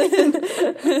gasping.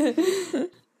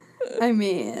 I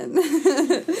mean,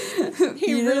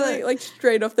 he really, like,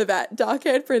 straight off the bat,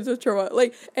 dark-haired prince with trauma.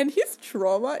 Like, and his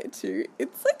trauma, too,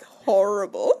 it's, like,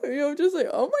 horrible. You're just like,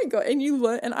 oh my god. And you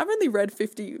learn, and I've only read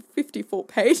 54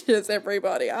 pages,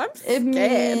 everybody. I'm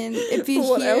scared. If you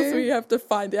what else we have to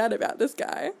find out about this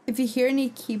guy? If you hear any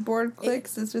keyboard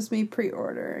clicks, it's just me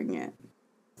pre-ordering it.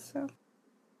 So.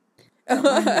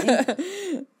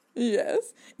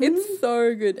 Yes. It's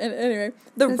so good. And anyway,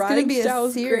 the writing style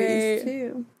is great.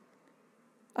 Too.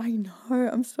 I know,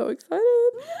 I'm so excited.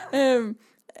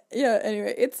 Yeah,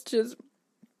 anyway, it's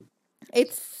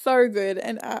so good,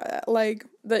 and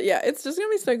it's just gonna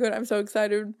be so good. I'm so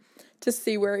excited to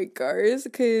see where it goes,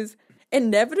 because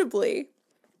inevitably,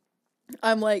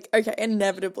 I'm like, okay,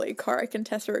 inevitably, Korak and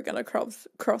Tessa are gonna cross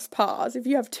paths. If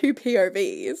you have two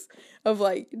POVs of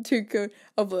a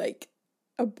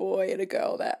boy and a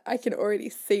girl that I can already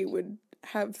see would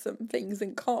have some things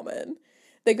in common,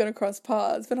 they're gonna cross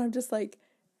paths. But I'm just like,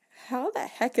 how the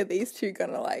heck are these two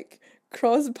gonna, like,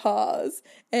 cross paths?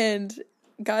 And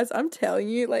guys, I'm telling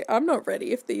you, like, I'm not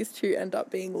ready if these two end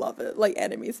up being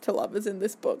enemies to lovers in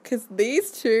this book, because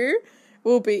these two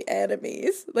will be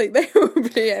enemies. Like, they will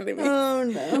be enemies. Oh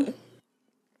no.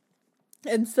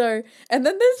 And then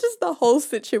there's just the whole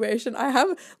situation.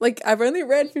 I've only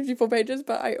read 54 pages,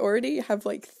 but I already have,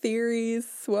 like, theories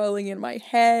swirling in my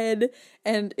head,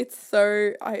 and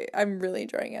I'm really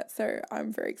enjoying it, so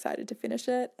I'm very excited to finish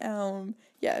it.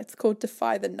 It's called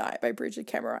Defy the Night by Bridget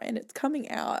Kemmerer, and it's coming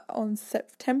out on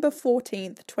September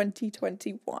 14th,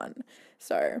 2021.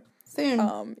 So,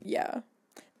 soon.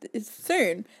 It's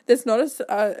soon. There's not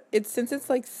since it's,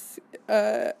 like,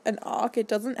 an arc, it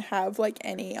doesn't have, like,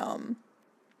 any,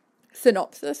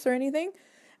 synopsis or anything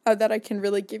that I can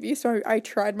really give you, so I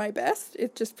tried my best.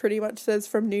 It just pretty much says,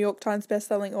 from New York Times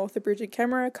bestselling author Bridget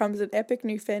Kemmerer comes an epic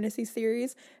new fantasy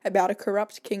series about a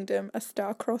corrupt kingdom, a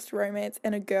star-crossed romance,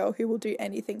 and a girl who will do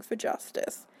anything for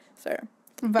justice. So,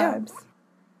 vibes.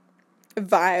 Yeah.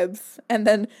 Vibes. And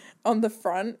then on the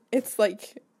front, it's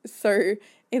like, so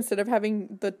instead of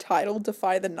having the title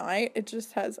Defy the Night, it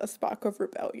just has a spark of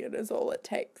rebellion is all it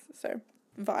takes. So,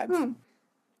 vibes.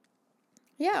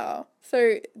 Yeah,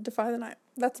 so Defy the Night.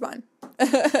 That's mine.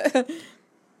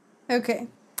 Okay.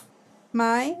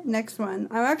 My next one.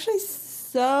 I'm actually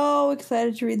so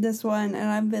excited to read this one, and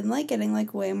I've been, like, getting,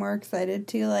 like, way more excited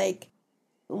to, like,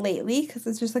 lately, because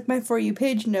it's just, like, my For You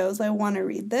page knows I want to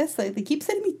read this. Like, they keep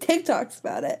sending me TikToks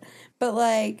about it, but,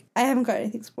 like, I haven't got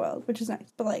anything spoiled, which is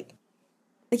nice, but, like,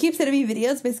 they keep sending me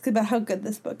videos basically about how good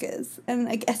this book is, and,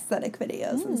 like, aesthetic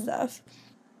videos and stuff.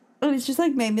 And it's just,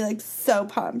 like, made me, like, so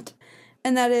pumped.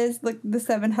 And that is, like, The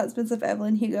Seven Husbands of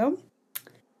Evelyn Hugo.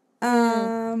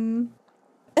 And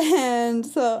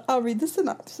so I'll read the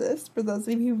synopsis for those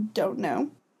of you who don't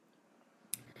know.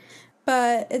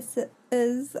 But it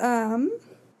says,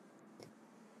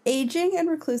 aging and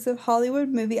reclusive Hollywood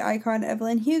movie icon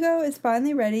Evelyn Hugo is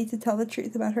finally ready to tell the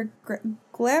truth about her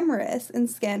glamorous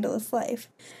and scandalous life.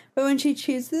 But when she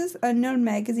chooses unknown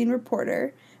magazine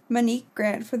reporter Monique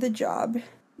Grant for the job,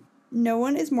 no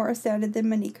one is more astounded than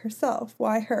Monique herself.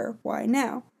 Why her? Why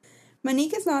now?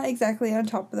 Monique is not exactly on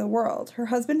top of the world. Her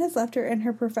husband has left her and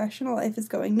her professional life is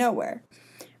going nowhere.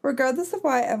 Regardless of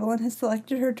why Evelyn has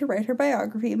selected her to write her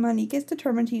biography, Monique is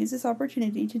determined to use this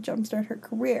opportunity to jumpstart her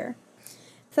career.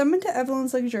 Summoned to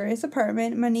Evelyn's luxurious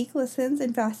apartment, Monique listens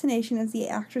in fascination as the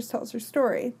actress tells her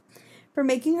story. From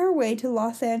making her way to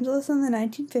Los Angeles in the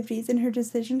 1950s and her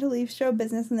decision to leave show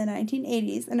business in the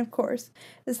 1980s, and of course,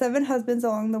 the 7 husbands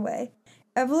along the way,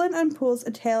 Evelyn unpools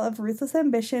a tale of ruthless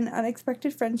ambition,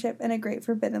 unexpected friendship, and a great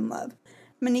forbidden love.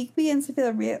 Monique begins to feel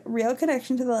a real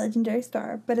connection to the legendary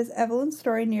star, but as Evelyn's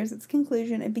story nears its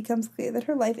conclusion, it becomes clear that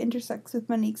her life intersects with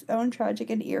Monique's own tragic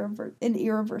and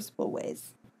irreversible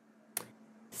ways.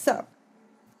 So,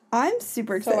 I'm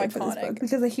super excited for this book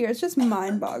because I hear it's just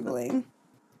mind-boggling.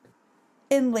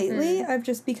 And lately, I've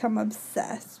just become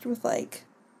obsessed with, like,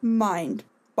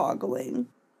 mind-boggling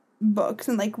books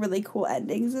and, like, really cool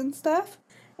endings and stuff.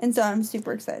 And so I'm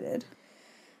super excited.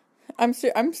 I'm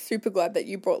super glad that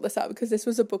you brought this up, because this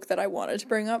was a book that I wanted to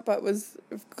bring up but was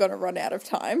going to run out of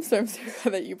time. So I'm super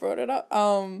glad that you brought it up.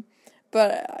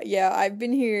 Yeah,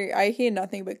 I hear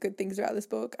nothing but good things about this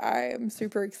book. I am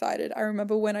super excited. I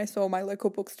remember when I saw my local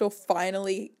bookstore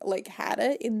finally, like, had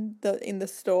it in the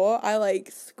store, I,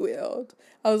 like, squealed.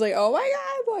 I was like, oh my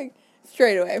god, like,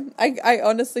 straight away. I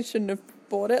honestly shouldn't have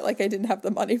bought it, like, I didn't have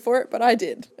the money for it, but I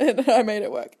did, and I made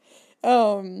it work.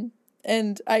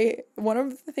 And one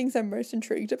of the things I'm most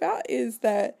intrigued about is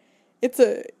that it's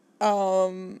a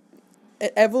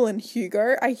Evelyn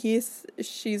Hugo. I hear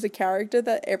she's a character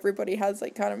that everybody has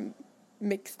like kind of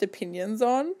mixed opinions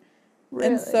on. Really?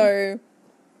 And so,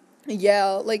 yeah,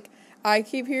 like I've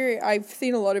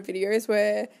seen a lot of videos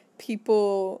where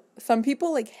some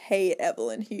people like hate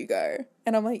Evelyn Hugo,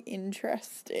 and I'm like,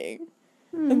 interesting.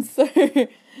 And so,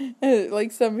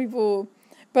 like some people,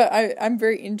 but I'm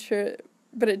very interested,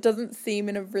 but it doesn't seem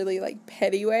in a really like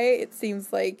petty way. It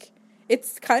seems like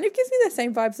it's kind of gives me the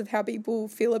same vibes of how people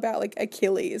feel about like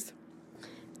Achilles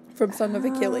from Son of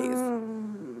Achilles,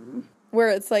 where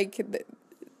it's like,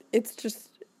 it's just,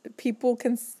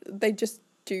 they just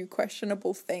do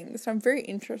questionable things. So I'm very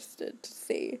interested to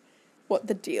see what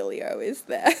the dealio is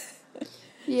there.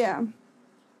 Yeah.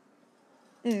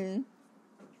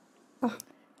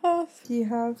 Oh, do you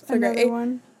have another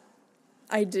one?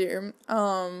 I do.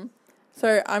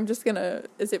 So I'm just gonna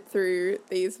zip through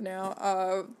these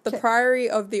now. The Priory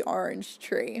of the Orange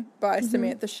Tree by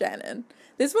Samantha Shannon.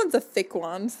 This one's a thick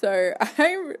one, so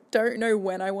I don't know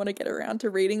when I want to get around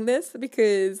to reading this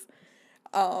because,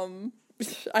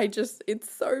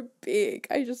 it's so big.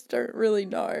 I just don't really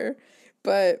know,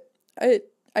 but I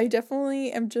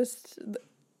definitely am just.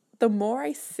 The more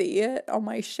I see it on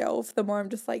my shelf, the more I'm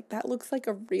just like, that looks like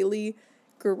a really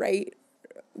great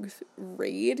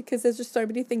read because there's just so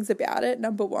many things about it.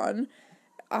 Number one,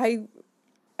 I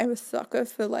am a sucker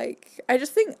for like, I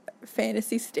just think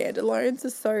fantasy standalones are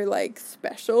so like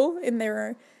special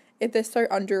they're so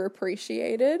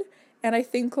underappreciated. And I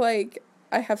think like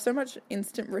I have so much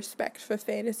instant respect for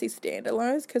fantasy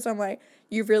standalones because I'm like,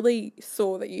 you really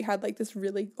saw that you had like this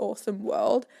really awesome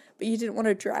world, but you didn't want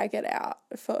to drag it out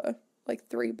for like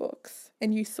 3 books,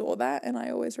 and you saw that. And I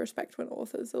always respect when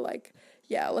authors are like,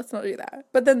 yeah, let's not do that.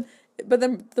 But then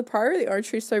the Priory of the Orange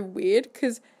Tree is so weird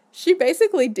because she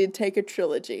basically did take a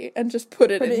trilogy and just put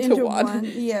it into one.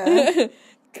 Yeah.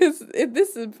 Because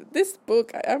this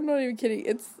book, I'm not even kidding,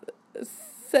 it's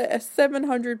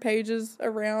 700 pages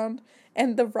around,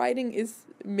 and the writing is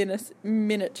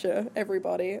miniature,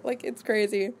 everybody. Like, it's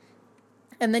crazy.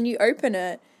 And then you open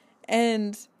it,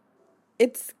 and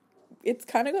it's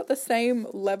kind of got the same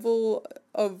level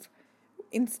of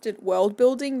instant world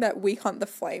building that We Hunt the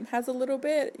Flame has a little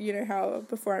bit. You know how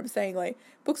before I'm saying, like,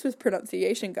 books with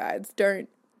pronunciation guides don't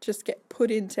just get put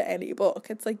into any book.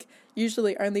 It's like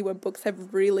usually only when books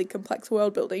have really complex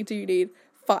world building do you need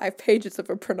 5 pages of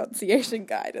a pronunciation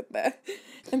guide in there.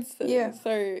 And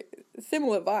so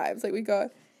similar vibes. Like, we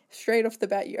got straight off the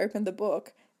bat, you open the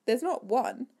book, there's not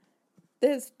one,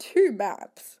 there's 2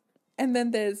 maps, and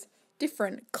then there's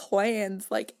different clans,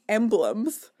 like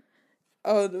emblems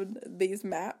on these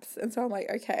maps. And so I'm like,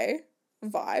 okay,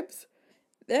 vibes.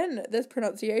 Then there's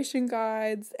pronunciation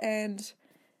guides, and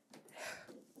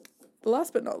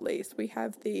last but not least, we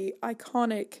have the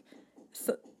iconic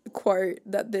quote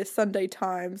that the Sunday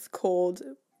Times called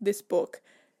this book,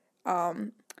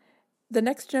 the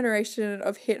next generation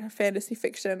of hit fantasy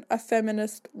fiction, a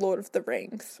feminist Lord of the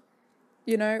Rings.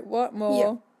 You know, what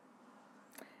more?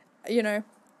 Yeah. You know,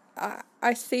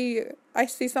 I see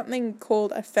something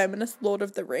called a feminist Lord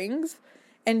of the Rings,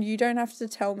 and you don't have to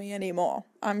tell me anymore.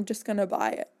 I'm just going to buy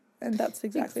it. And that's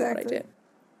exactly what I did.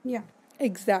 Yeah.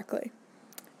 Exactly.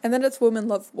 And then it's Woman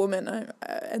Love Woman,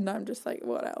 and I'm just like,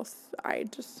 what else?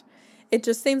 It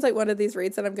just seems like one of these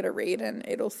reads that I'm going to read, and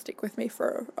it'll stick with me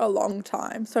for a long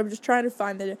time. So I'm just trying to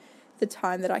find the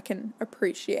time that I can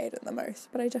appreciate it the most.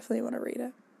 But I definitely want to read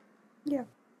it. Yeah.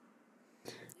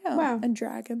 Yeah. Wow. And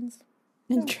dragons.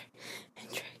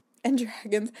 And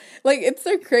dragons. Like, it's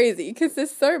so crazy because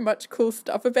there's so much cool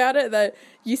stuff about it that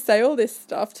you say all this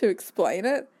stuff to explain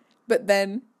it, but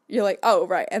then you're like, oh,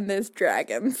 right, and there's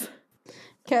dragons.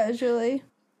 Casually.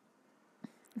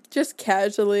 Just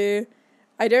casually.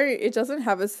 It doesn't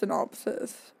have a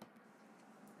synopsis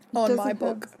on my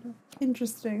book.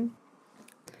 Interesting.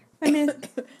 I mean,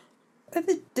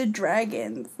 the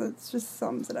dragons, that just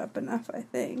sums it up enough, I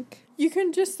think. You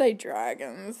can just say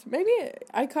dragons. Maybe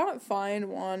I can't find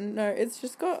one. No, it's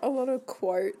just got a lot of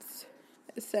quotes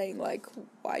saying, like,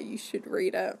 why you should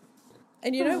read it.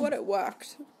 And you know what? It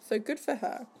worked. So good for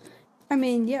her. I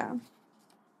mean, yeah.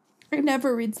 I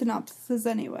never read synopsises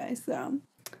anyway, so.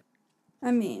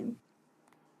 I mean,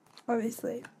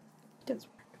 obviously, it does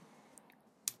work.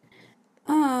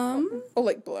 Or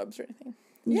like blurbs or anything.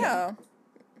 Yeah.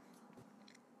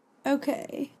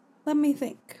 Okay. Let me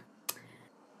think.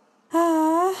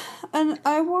 And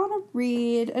I want to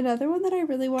read, another one that I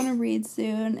really want to read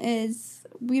soon is,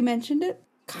 we mentioned it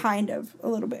kind of a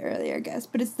little bit earlier, I guess,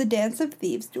 but it's the Dance of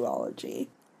Thieves duology.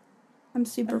 I'm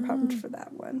super pumped for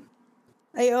that one.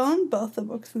 I own both the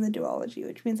books in the duology,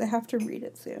 which means I have to read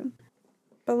it soon.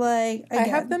 But, like, again, I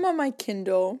have them on my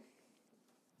Kindle.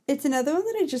 It's another one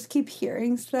that I just keep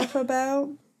hearing stuff about.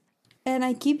 And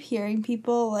I keep hearing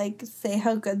people, like, say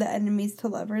how good the Enemies to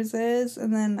Lovers is.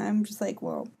 And then I'm just like,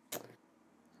 well,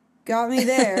 got me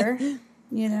there,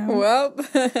 you know? Well,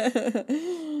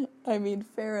 I mean,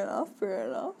 fair enough.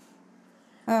 But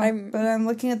I'm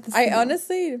looking at the I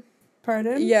honestly...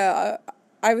 Pardon? Yeah,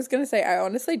 I was going to say, I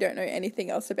honestly don't know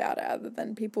anything else about it other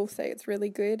than people say it's really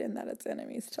good and that it's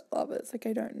enemies to lovers. Like,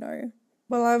 I don't know.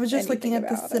 Well, I was just looking at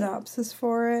the synopsis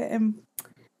for it, and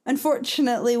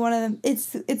unfortunately, one of them,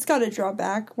 it's got a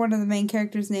drawback. One of the main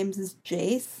characters' names is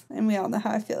Jace, and we all know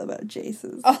how I feel about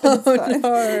Jaces. Oh,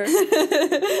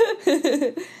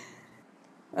 no.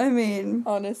 I mean,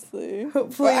 honestly,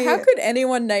 hopefully, how could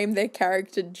anyone name their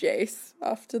character Jace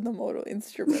after the Mortal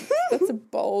Instruments? That's a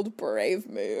bold, brave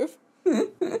move.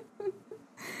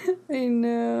 I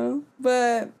know,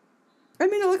 but I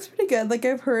mean, it looks pretty good. Like,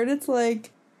 I've heard it's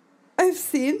like, I've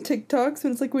seen TikToks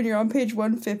when it's like when you're on page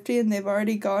 150 and they've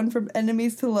already gone from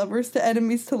enemies to lovers to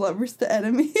enemies to lovers to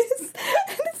enemies,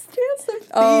 and it's just some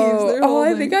thieves.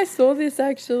 I think I saw this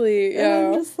actually. Yeah, and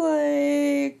I'm just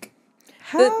like.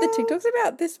 The TikToks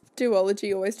about this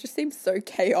duology always just seem so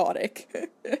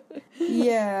chaotic.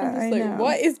 Yeah, I know.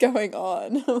 What is going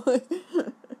on?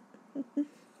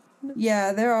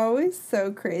 Yeah, they're always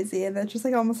so crazy, and that just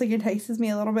like almost like entices me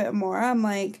a little bit more. I'm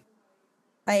like,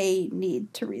 I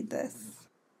need to read this.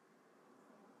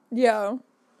 Yeah.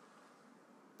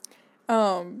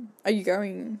 Are you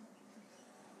going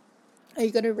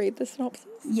to read the synopsis?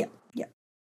 Yeah.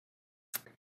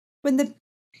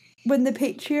 When the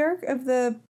patriarch of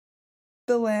the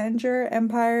Belanger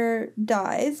Empire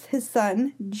dies, his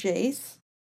son, Jace,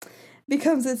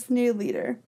 becomes its new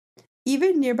leader.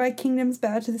 Even nearby kingdoms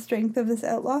bow to the strength of this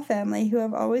outlaw family who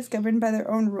have always governed by their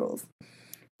own rules.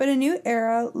 But a new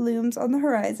era looms on the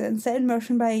horizon, set in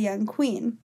motion by a young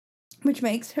queen, which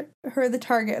makes her the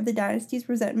target of the dynasty's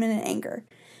resentment and anger.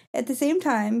 At the same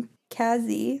time,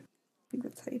 Kazi, I think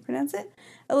that's how you pronounce it,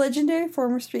 a legendary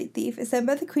former street thief, is sent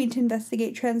by the queen to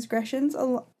investigate transgressions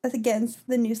against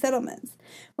the new settlements.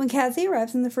 When Kazi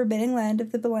arrives in the forbidden land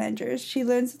of the Belangers, she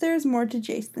learns that there is more to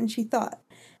Jace than she thought.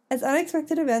 As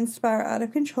unexpected events spiral out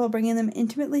of control, bringing them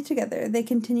intimately together, they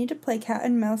continue to play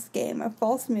cat-and-mouse game of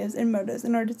false moves and motives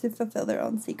in order to fulfill their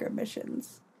own secret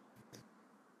missions.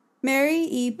 Mary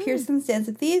E. Pearson's Dance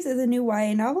of Thieves is a new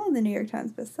YA novel in the New York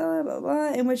Times bestseller, blah,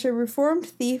 blah, in which a reformed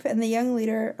thief and the young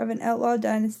leader of an outlaw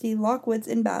dynasty lock wits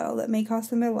in battle that may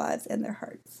cost them their lives and their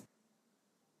hearts.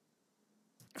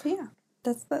 So yeah,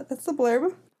 that's the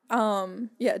blurb.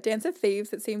 Yeah, Dance of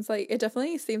Thieves, it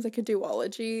definitely seems like a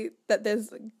duology that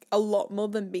there's a lot more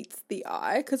than meets the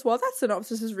eye, because while that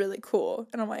synopsis is really cool,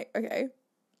 and I'm like, okay,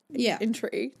 yeah,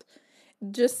 intrigued,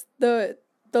 just the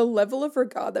level of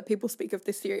regard that people speak of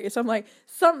this series, I'm like,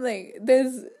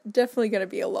 there's definitely going to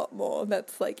be a lot more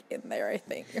that's, like, in there, I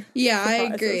think. Yeah,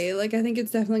 surprises. I agree. Like, I think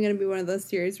it's definitely going to be one of those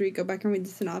series where you go back and read the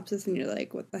synopsis and you're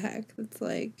like, what the heck? It's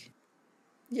like...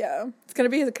 Yeah, it's going to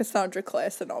be the Cassandra Clare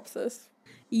synopsis.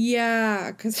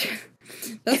 Yeah, because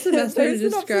that's the best way to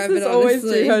describe it, honestly. Always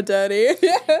do her dirty.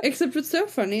 Except what's so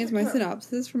funny is my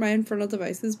synopsis for my Infernal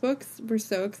Devices books were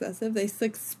so excessive, they,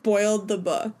 like, spoiled the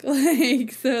book.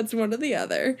 Like, so it's one or the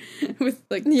other. With,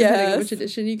 like, depending on which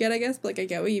edition you get, I guess. But, like, I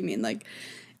get what you mean. Like,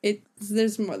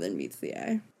 there's more than meets the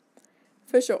eye.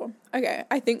 For sure. Okay,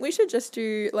 I think we should just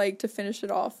do, like, to finish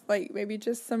it off, like, maybe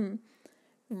just some...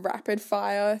 rapid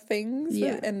fire things,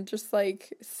 and just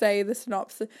like say the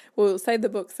synopsis. We'll say the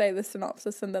book, say the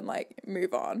synopsis, and then like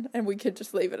move on, and we could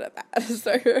just leave it at that.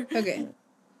 So okay.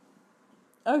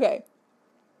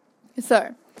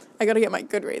 So I got to get my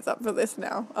Goodreads up for this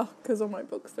now. Oh, because all my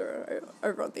books are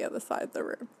over on the other side of the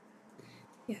room.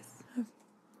 Yes.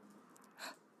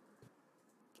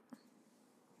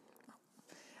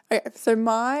 Okay, so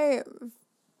my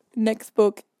next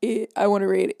book I want to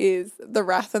read is The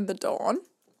Wrath and the Dawn.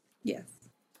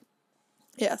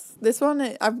 Yes, this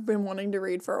one I've been wanting to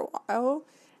read for a while,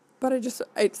 but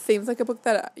it seems like a book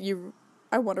that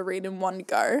I want to read in one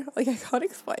go. Like, I can't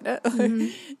explain it.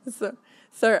 Mm-hmm.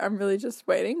 So I'm really just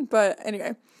waiting. But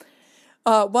anyway,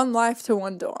 one life to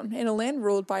one dawn. In a land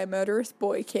ruled by a murderous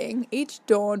boy king, each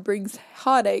dawn brings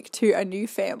heartache to a new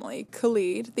family.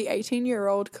 Khalid, the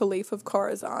 18-year-old Caliph of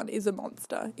Khorasan, is a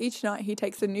monster. Each night he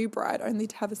takes a new bride, only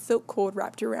to have a silk cord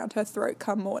wrapped around her throat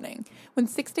come morning. When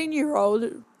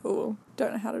 16-year-old...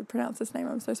 don't know how to pronounce this name,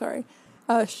 I'm so sorry.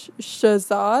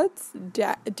 Shahzad's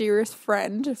dearest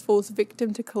friend falls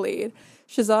victim to Khalid.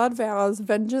 Shahzad vows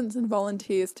vengeance and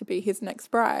volunteers to be his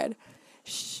next bride.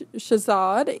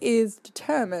 Shahzad is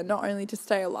determined not only to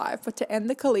stay alive, but to end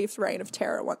the Caliph's reign of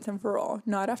terror once and for all.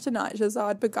 Night after night,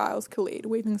 Shahzad beguiles Khalid,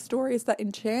 weaving stories that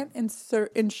enchant,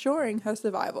 ensuring her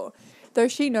survival. Though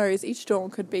she knows each dawn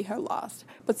could be her last.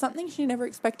 But something she never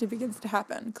expected begins to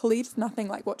happen. Khalid is nothing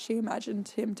like what she imagined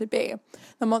him to be.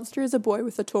 The monster is a boy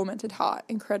with a tormented heart.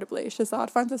 Incredibly, Shahzad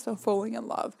finds herself falling in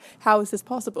love. How is this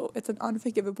possible? It's an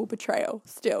unforgivable betrayal.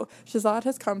 Still, Shahzad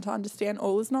has come to understand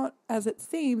all is not as it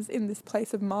seems in this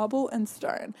place of marble and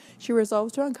stone. She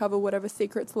resolves to uncover whatever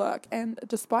secrets lurk and,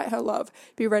 despite her love,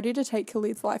 be ready to take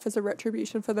Khalid's life as a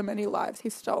retribution for the many lives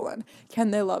he's stolen.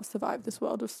 Can their love survive this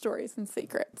world of stories and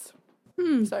secrets?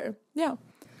 So, yeah.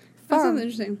 That sounds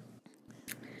interesting.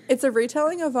 It's a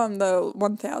retelling of the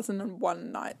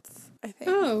 1001 Nights, I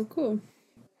think. Oh, cool.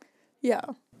 Yeah.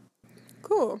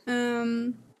 Cool.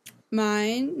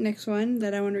 Mine, next one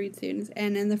that I want to read soon is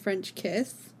Anna and the French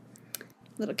Kiss.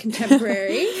 Little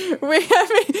contemporary.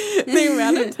 The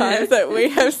amount of times that we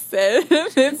have said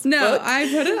this No, book. I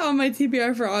put it on my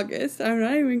TBR for August. I'm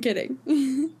not even kidding.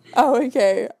 Oh,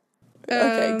 okay.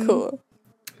 Okay, cool.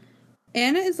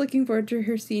 Anna is looking forward to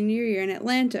her senior year in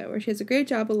Atlanta, where she has a great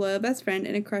job, a loyal best friend,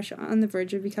 and a crush on the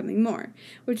verge of becoming more,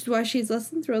 which is why she's less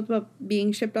than thrilled about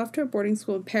being shipped off to a boarding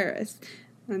school in Paris.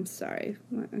 I'm sorry.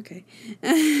 Okay.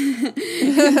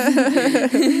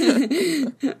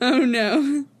 Oh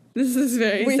no. This is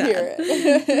very sad. We hear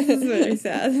it. This is very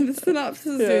sad. The synopsis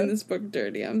is doing this book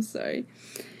dirty. I'm sorry.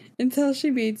 Until she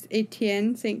meets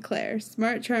Etienne St. Clair.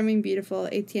 Smart, charming, beautiful,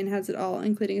 Etienne has it all,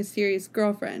 including a serious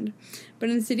girlfriend. But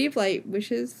in the City of Light,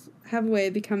 wishes have a way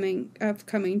of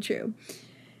coming true.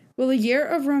 Will a year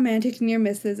of romantic near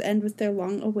misses end with their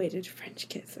long-awaited French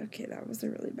kiss? Okay, that was a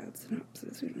really bad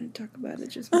synopsis. We don't need to talk about it.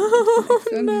 Just oh,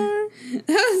 no.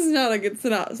 That was not a good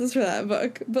synopsis for that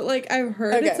book. But I've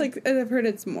heard it's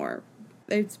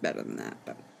better than that.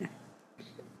 But yeah.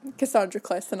 Cassandra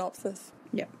Clare synopsis.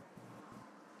 Yep.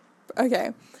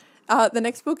 Okay. The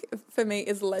next book for me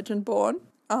is Legendborn.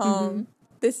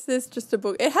 This is just a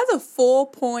book. It has a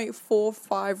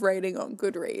 4.45 rating on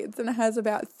Goodreads, and it has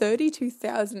about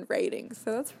 32,000 ratings,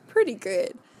 so that's pretty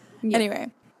good. Yeah. Anyway,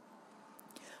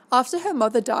 after her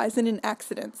mother dies in an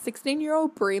accident,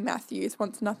 16-year-old Bree Matthews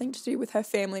wants nothing to do with her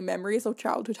family memories or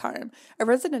childhood home. A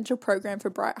residential program for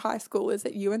bright high schoolers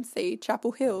at UNC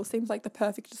Chapel Hill seems like the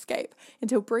perfect escape,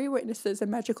 until Bree witnesses a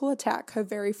magical attack her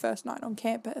very first night on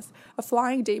campus, a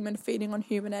flying demon feeding on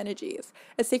human energies,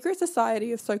 a secret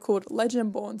society of so-called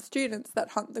Legendborn students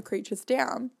that hunt the creatures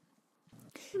down,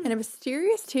 and a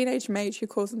mysterious teenage mage who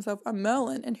calls himself a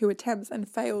Merlin and who attempts and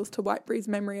fails to wipe Bree's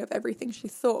memory of everything she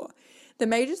saw. The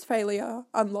mage's failure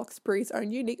unlocks Bree's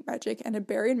own unique magic and a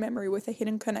buried memory with a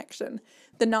hidden connection.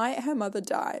 The night her mother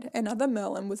died, another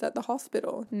Merlin was at the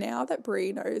hospital. Now that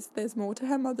Bree knows there's more to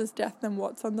her mother's death than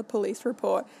what's on the police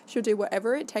report, she'll do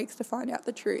whatever it takes to find out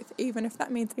the truth, even if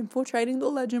that means infiltrating the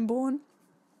Legendborn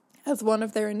as one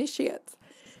of their initiates.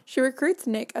 She recruits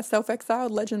Nick, a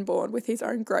self-exiled Legendborn with his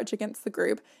own grudge against the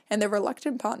group, and their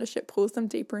reluctant partnership pulls them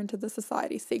deeper into the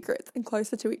society's secrets and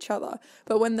closer to each other.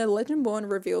 But when the Legendborn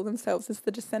reveal themselves as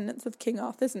the descendants of King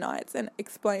Arthur's knights and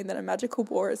explain that a magical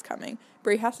war is coming,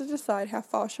 Bree has to decide how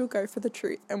far she'll go for the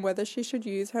truth and whether she should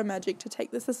use her magic to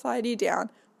take the society down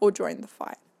or join the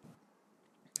fight.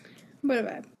 What a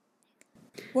vibe.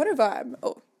 What a vibe.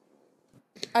 Oh.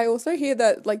 I also hear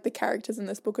that, the characters in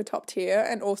this book are top tier,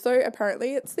 and also,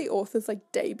 apparently, it's the author's,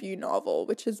 debut novel,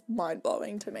 which is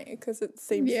mind-blowing to me, because it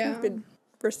seems to have been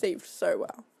received so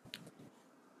well.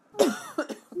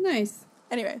 Nice.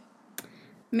 Anyway.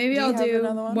 Maybe I'll do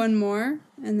one more,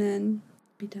 and then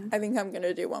be done. I think I'm going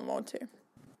to do one more, too.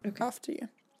 Okay. After you.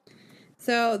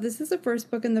 So, this is the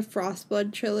first book in the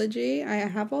Frostblood trilogy. I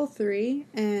have all three,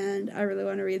 and I really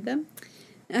want to read them.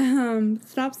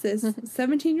 Synopsis.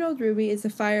 17-year-old Ruby is a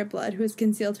fireblood who has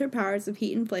concealed her powers of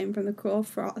heat and flame from the cruel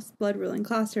Frostblood ruling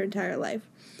class her entire life.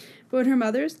 But when her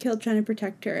mother is killed trying to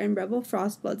protect her and rebel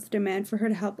Frostbloods demand for her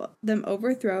to help them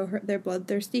overthrow their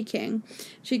bloodthirsty king,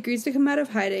 she agrees to come out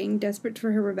of hiding, desperate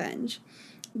for her revenge.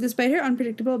 Despite her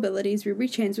unpredictable abilities, Ruby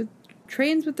trains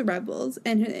with the rebels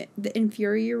and the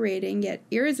infuriating yet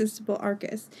irresistible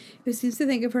Arcus, who seems to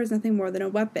think of her as nothing more than a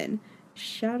weapon.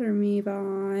 Shatter me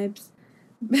vibes.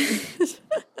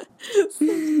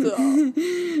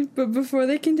 But before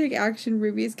they can take action,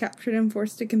 Ruby is captured and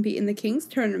forced to compete in the King's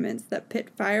tournaments that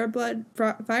pit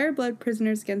Fireblood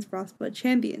prisoners against Frostblood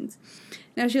champions.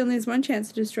 Now she only has one chance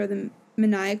to destroy the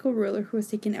maniacal ruler who has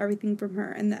taken everything from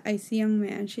her and the icy young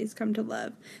man she has come to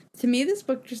love. To me, this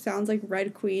book just sounds like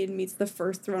Red Queen meets the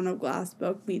first Throne of Glass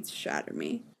book meets Shatter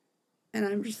Me. And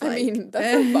I'm just I mean, that's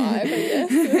a vibe, I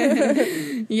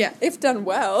guess. Yeah. If done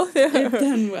well. If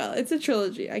done well. It's a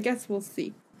trilogy. I guess we'll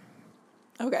see.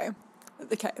 Okay,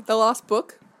 the last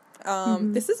book.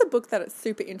 This is a book that is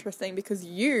super interesting because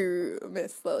you,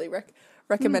 Miss Lily,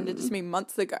 recommended it to me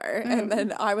months ago, and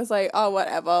then I was like, oh,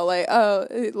 whatever, like, oh,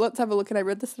 let's have a look, and I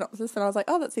read the synopsis, and I was like,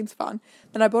 oh, that seems fun.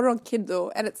 Then I bought it on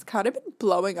Kindle, and it's kind of been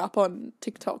blowing up on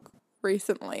TikTok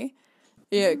recently,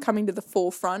 coming to the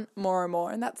forefront more and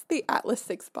more, and that's The Atlas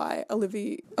Six by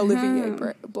Olivia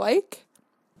Blake.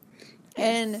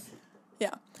 And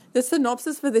yeah, the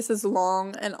synopsis for this is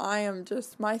long, and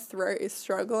my throat is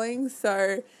struggling,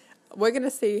 so we're going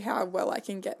to see how well I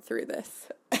can get through this.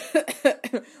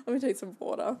 Let me take some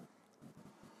water.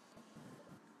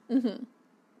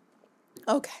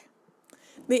 Okay.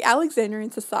 The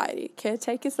Alexandrian Society,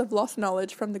 caretakers of lost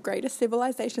knowledge from the greatest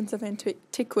civilizations of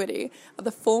antiquity, are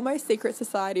the foremost secret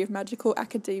society of magical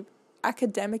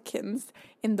academicians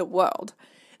in the world.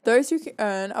 Those who can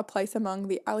earn a place among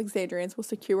the Alexandrians will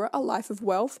secure a life of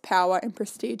wealth, power, and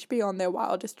prestige beyond their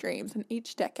wildest dreams, and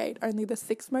each decade only the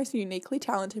 6 most uniquely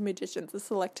talented magicians are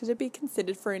selected to be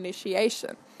considered for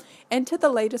initiation. Enter the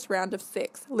latest round of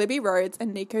 6, Libby Rhodes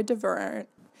and Nico de Verona,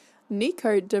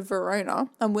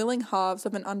 unwilling halves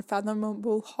of an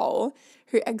unfathomable whole,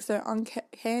 who exert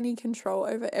uncanny control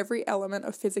over every element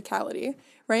of physicality.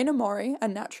 Raina Mori, a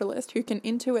naturalist who can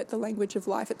intuit the language of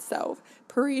life itself.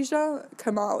 Parisia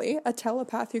Kamali, a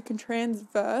telepath who can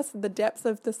transverse the depths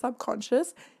of the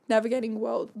subconscious, navigating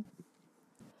world...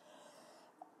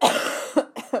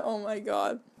 oh my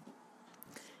god.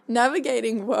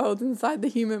 Navigating worlds inside the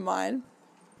human mind.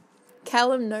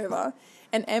 Callum Nova,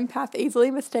 an empath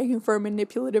easily mistaken for a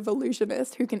manipulative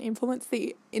illusionist who can influence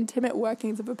the intimate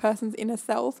workings of a person's inner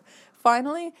self.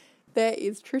 Finally, there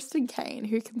is Tristan Kane,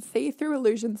 who can see through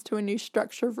illusions to a new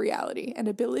structure of reality, an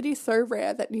ability so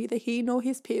rare that neither he nor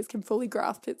his peers can fully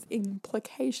grasp its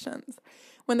implications.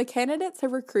 When the candidates are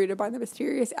recruited by the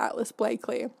mysterious Atlas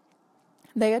Blakely,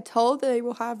 they are told they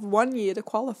will have 1 year to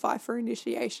qualify for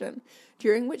initiation,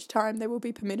 during which time they will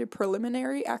be permitted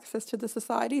preliminary access to the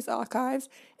Society's archives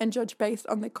and judged based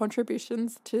on their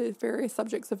contributions to various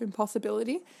subjects of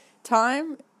impossibility,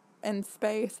 time and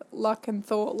space, luck and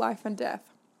thought, life and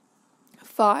death.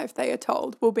 5, they are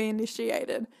told, will be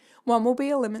initiated. 1 will be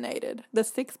eliminated. The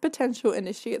 6 potential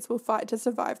initiates will fight to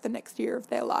survive the next year of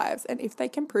their lives, and if they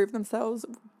can prove themselves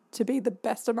to be the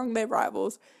best among their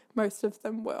rivals, most of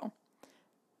them will.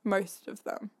 Most of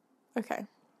them. Okay.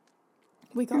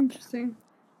 We got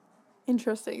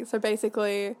Interesting. So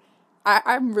basically,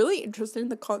 I'm really interested in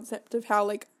the concept of how,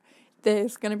 like,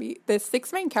 there's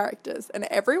 6 main characters, and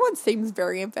everyone seems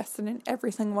very invested in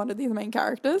every single one of these main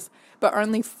characters, but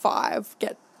only 5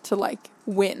 get to, like,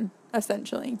 win,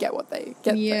 essentially, and get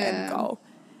the end goal.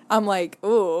 I'm like,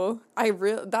 oh,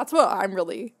 that's what I'm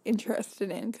really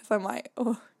interested in, because I'm like,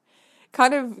 oh,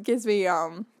 kind of gives me,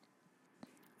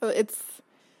 it's...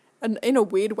 And in a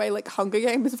weird way, like Hunger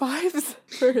Games vibes,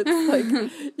 where it's like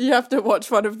you have to watch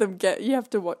like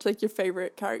your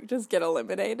favorite characters get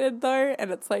eliminated though, and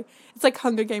it's like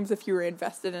Hunger Games if you were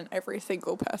invested in every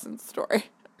single person's story.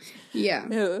 Yeah.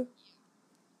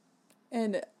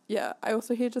 And yeah, I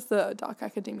also hear just the Dark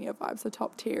Academia vibes are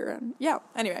top tier, and yeah.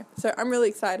 Anyway, so I'm really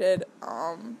excited.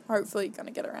 Hopefully gonna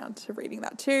get around to reading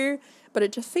that too, but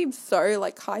it just seems so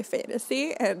like high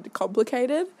fantasy and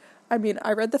complicated. I mean,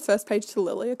 I read the first page to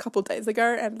Lily a couple days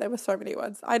ago, and there were so many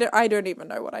words. I don't even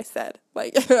know what I said.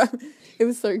 Like, it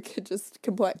was so just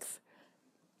complex.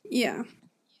 Yeah,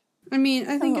 I mean,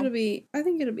 I think it'll be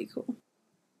cool.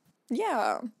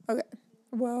 Yeah. Okay.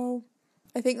 Well,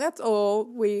 I think that's all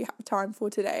we have time for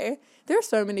today. There are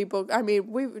so many books. I mean,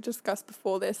 we discussed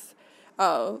before this.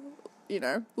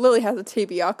 Lily has a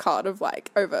TBR card of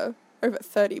like over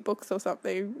 30 books or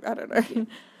something. I don't know. Yeah.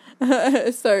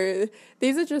 So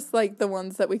these are just like the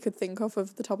ones that we could think of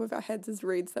the top of our heads as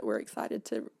reads that we're excited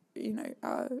to,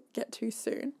 get to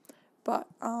soon. But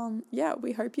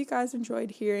we hope you guys enjoyed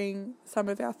hearing some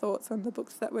of our thoughts on the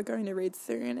books that we're going to read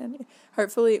soon, and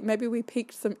hopefully maybe we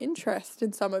piqued some interest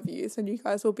in some of you, and you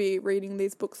guys will be reading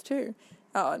these books too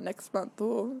next month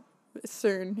or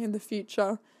soon in the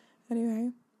future.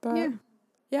 Anyway, but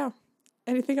yeah.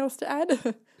 Anything else to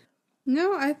add?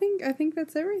 No, I think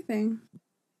that's everything.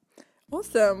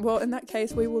 Awesome. Well, in that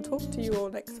case, we will talk to you all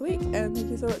next week, and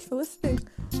thank you so much for listening.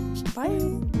 Bye.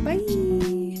 Bye.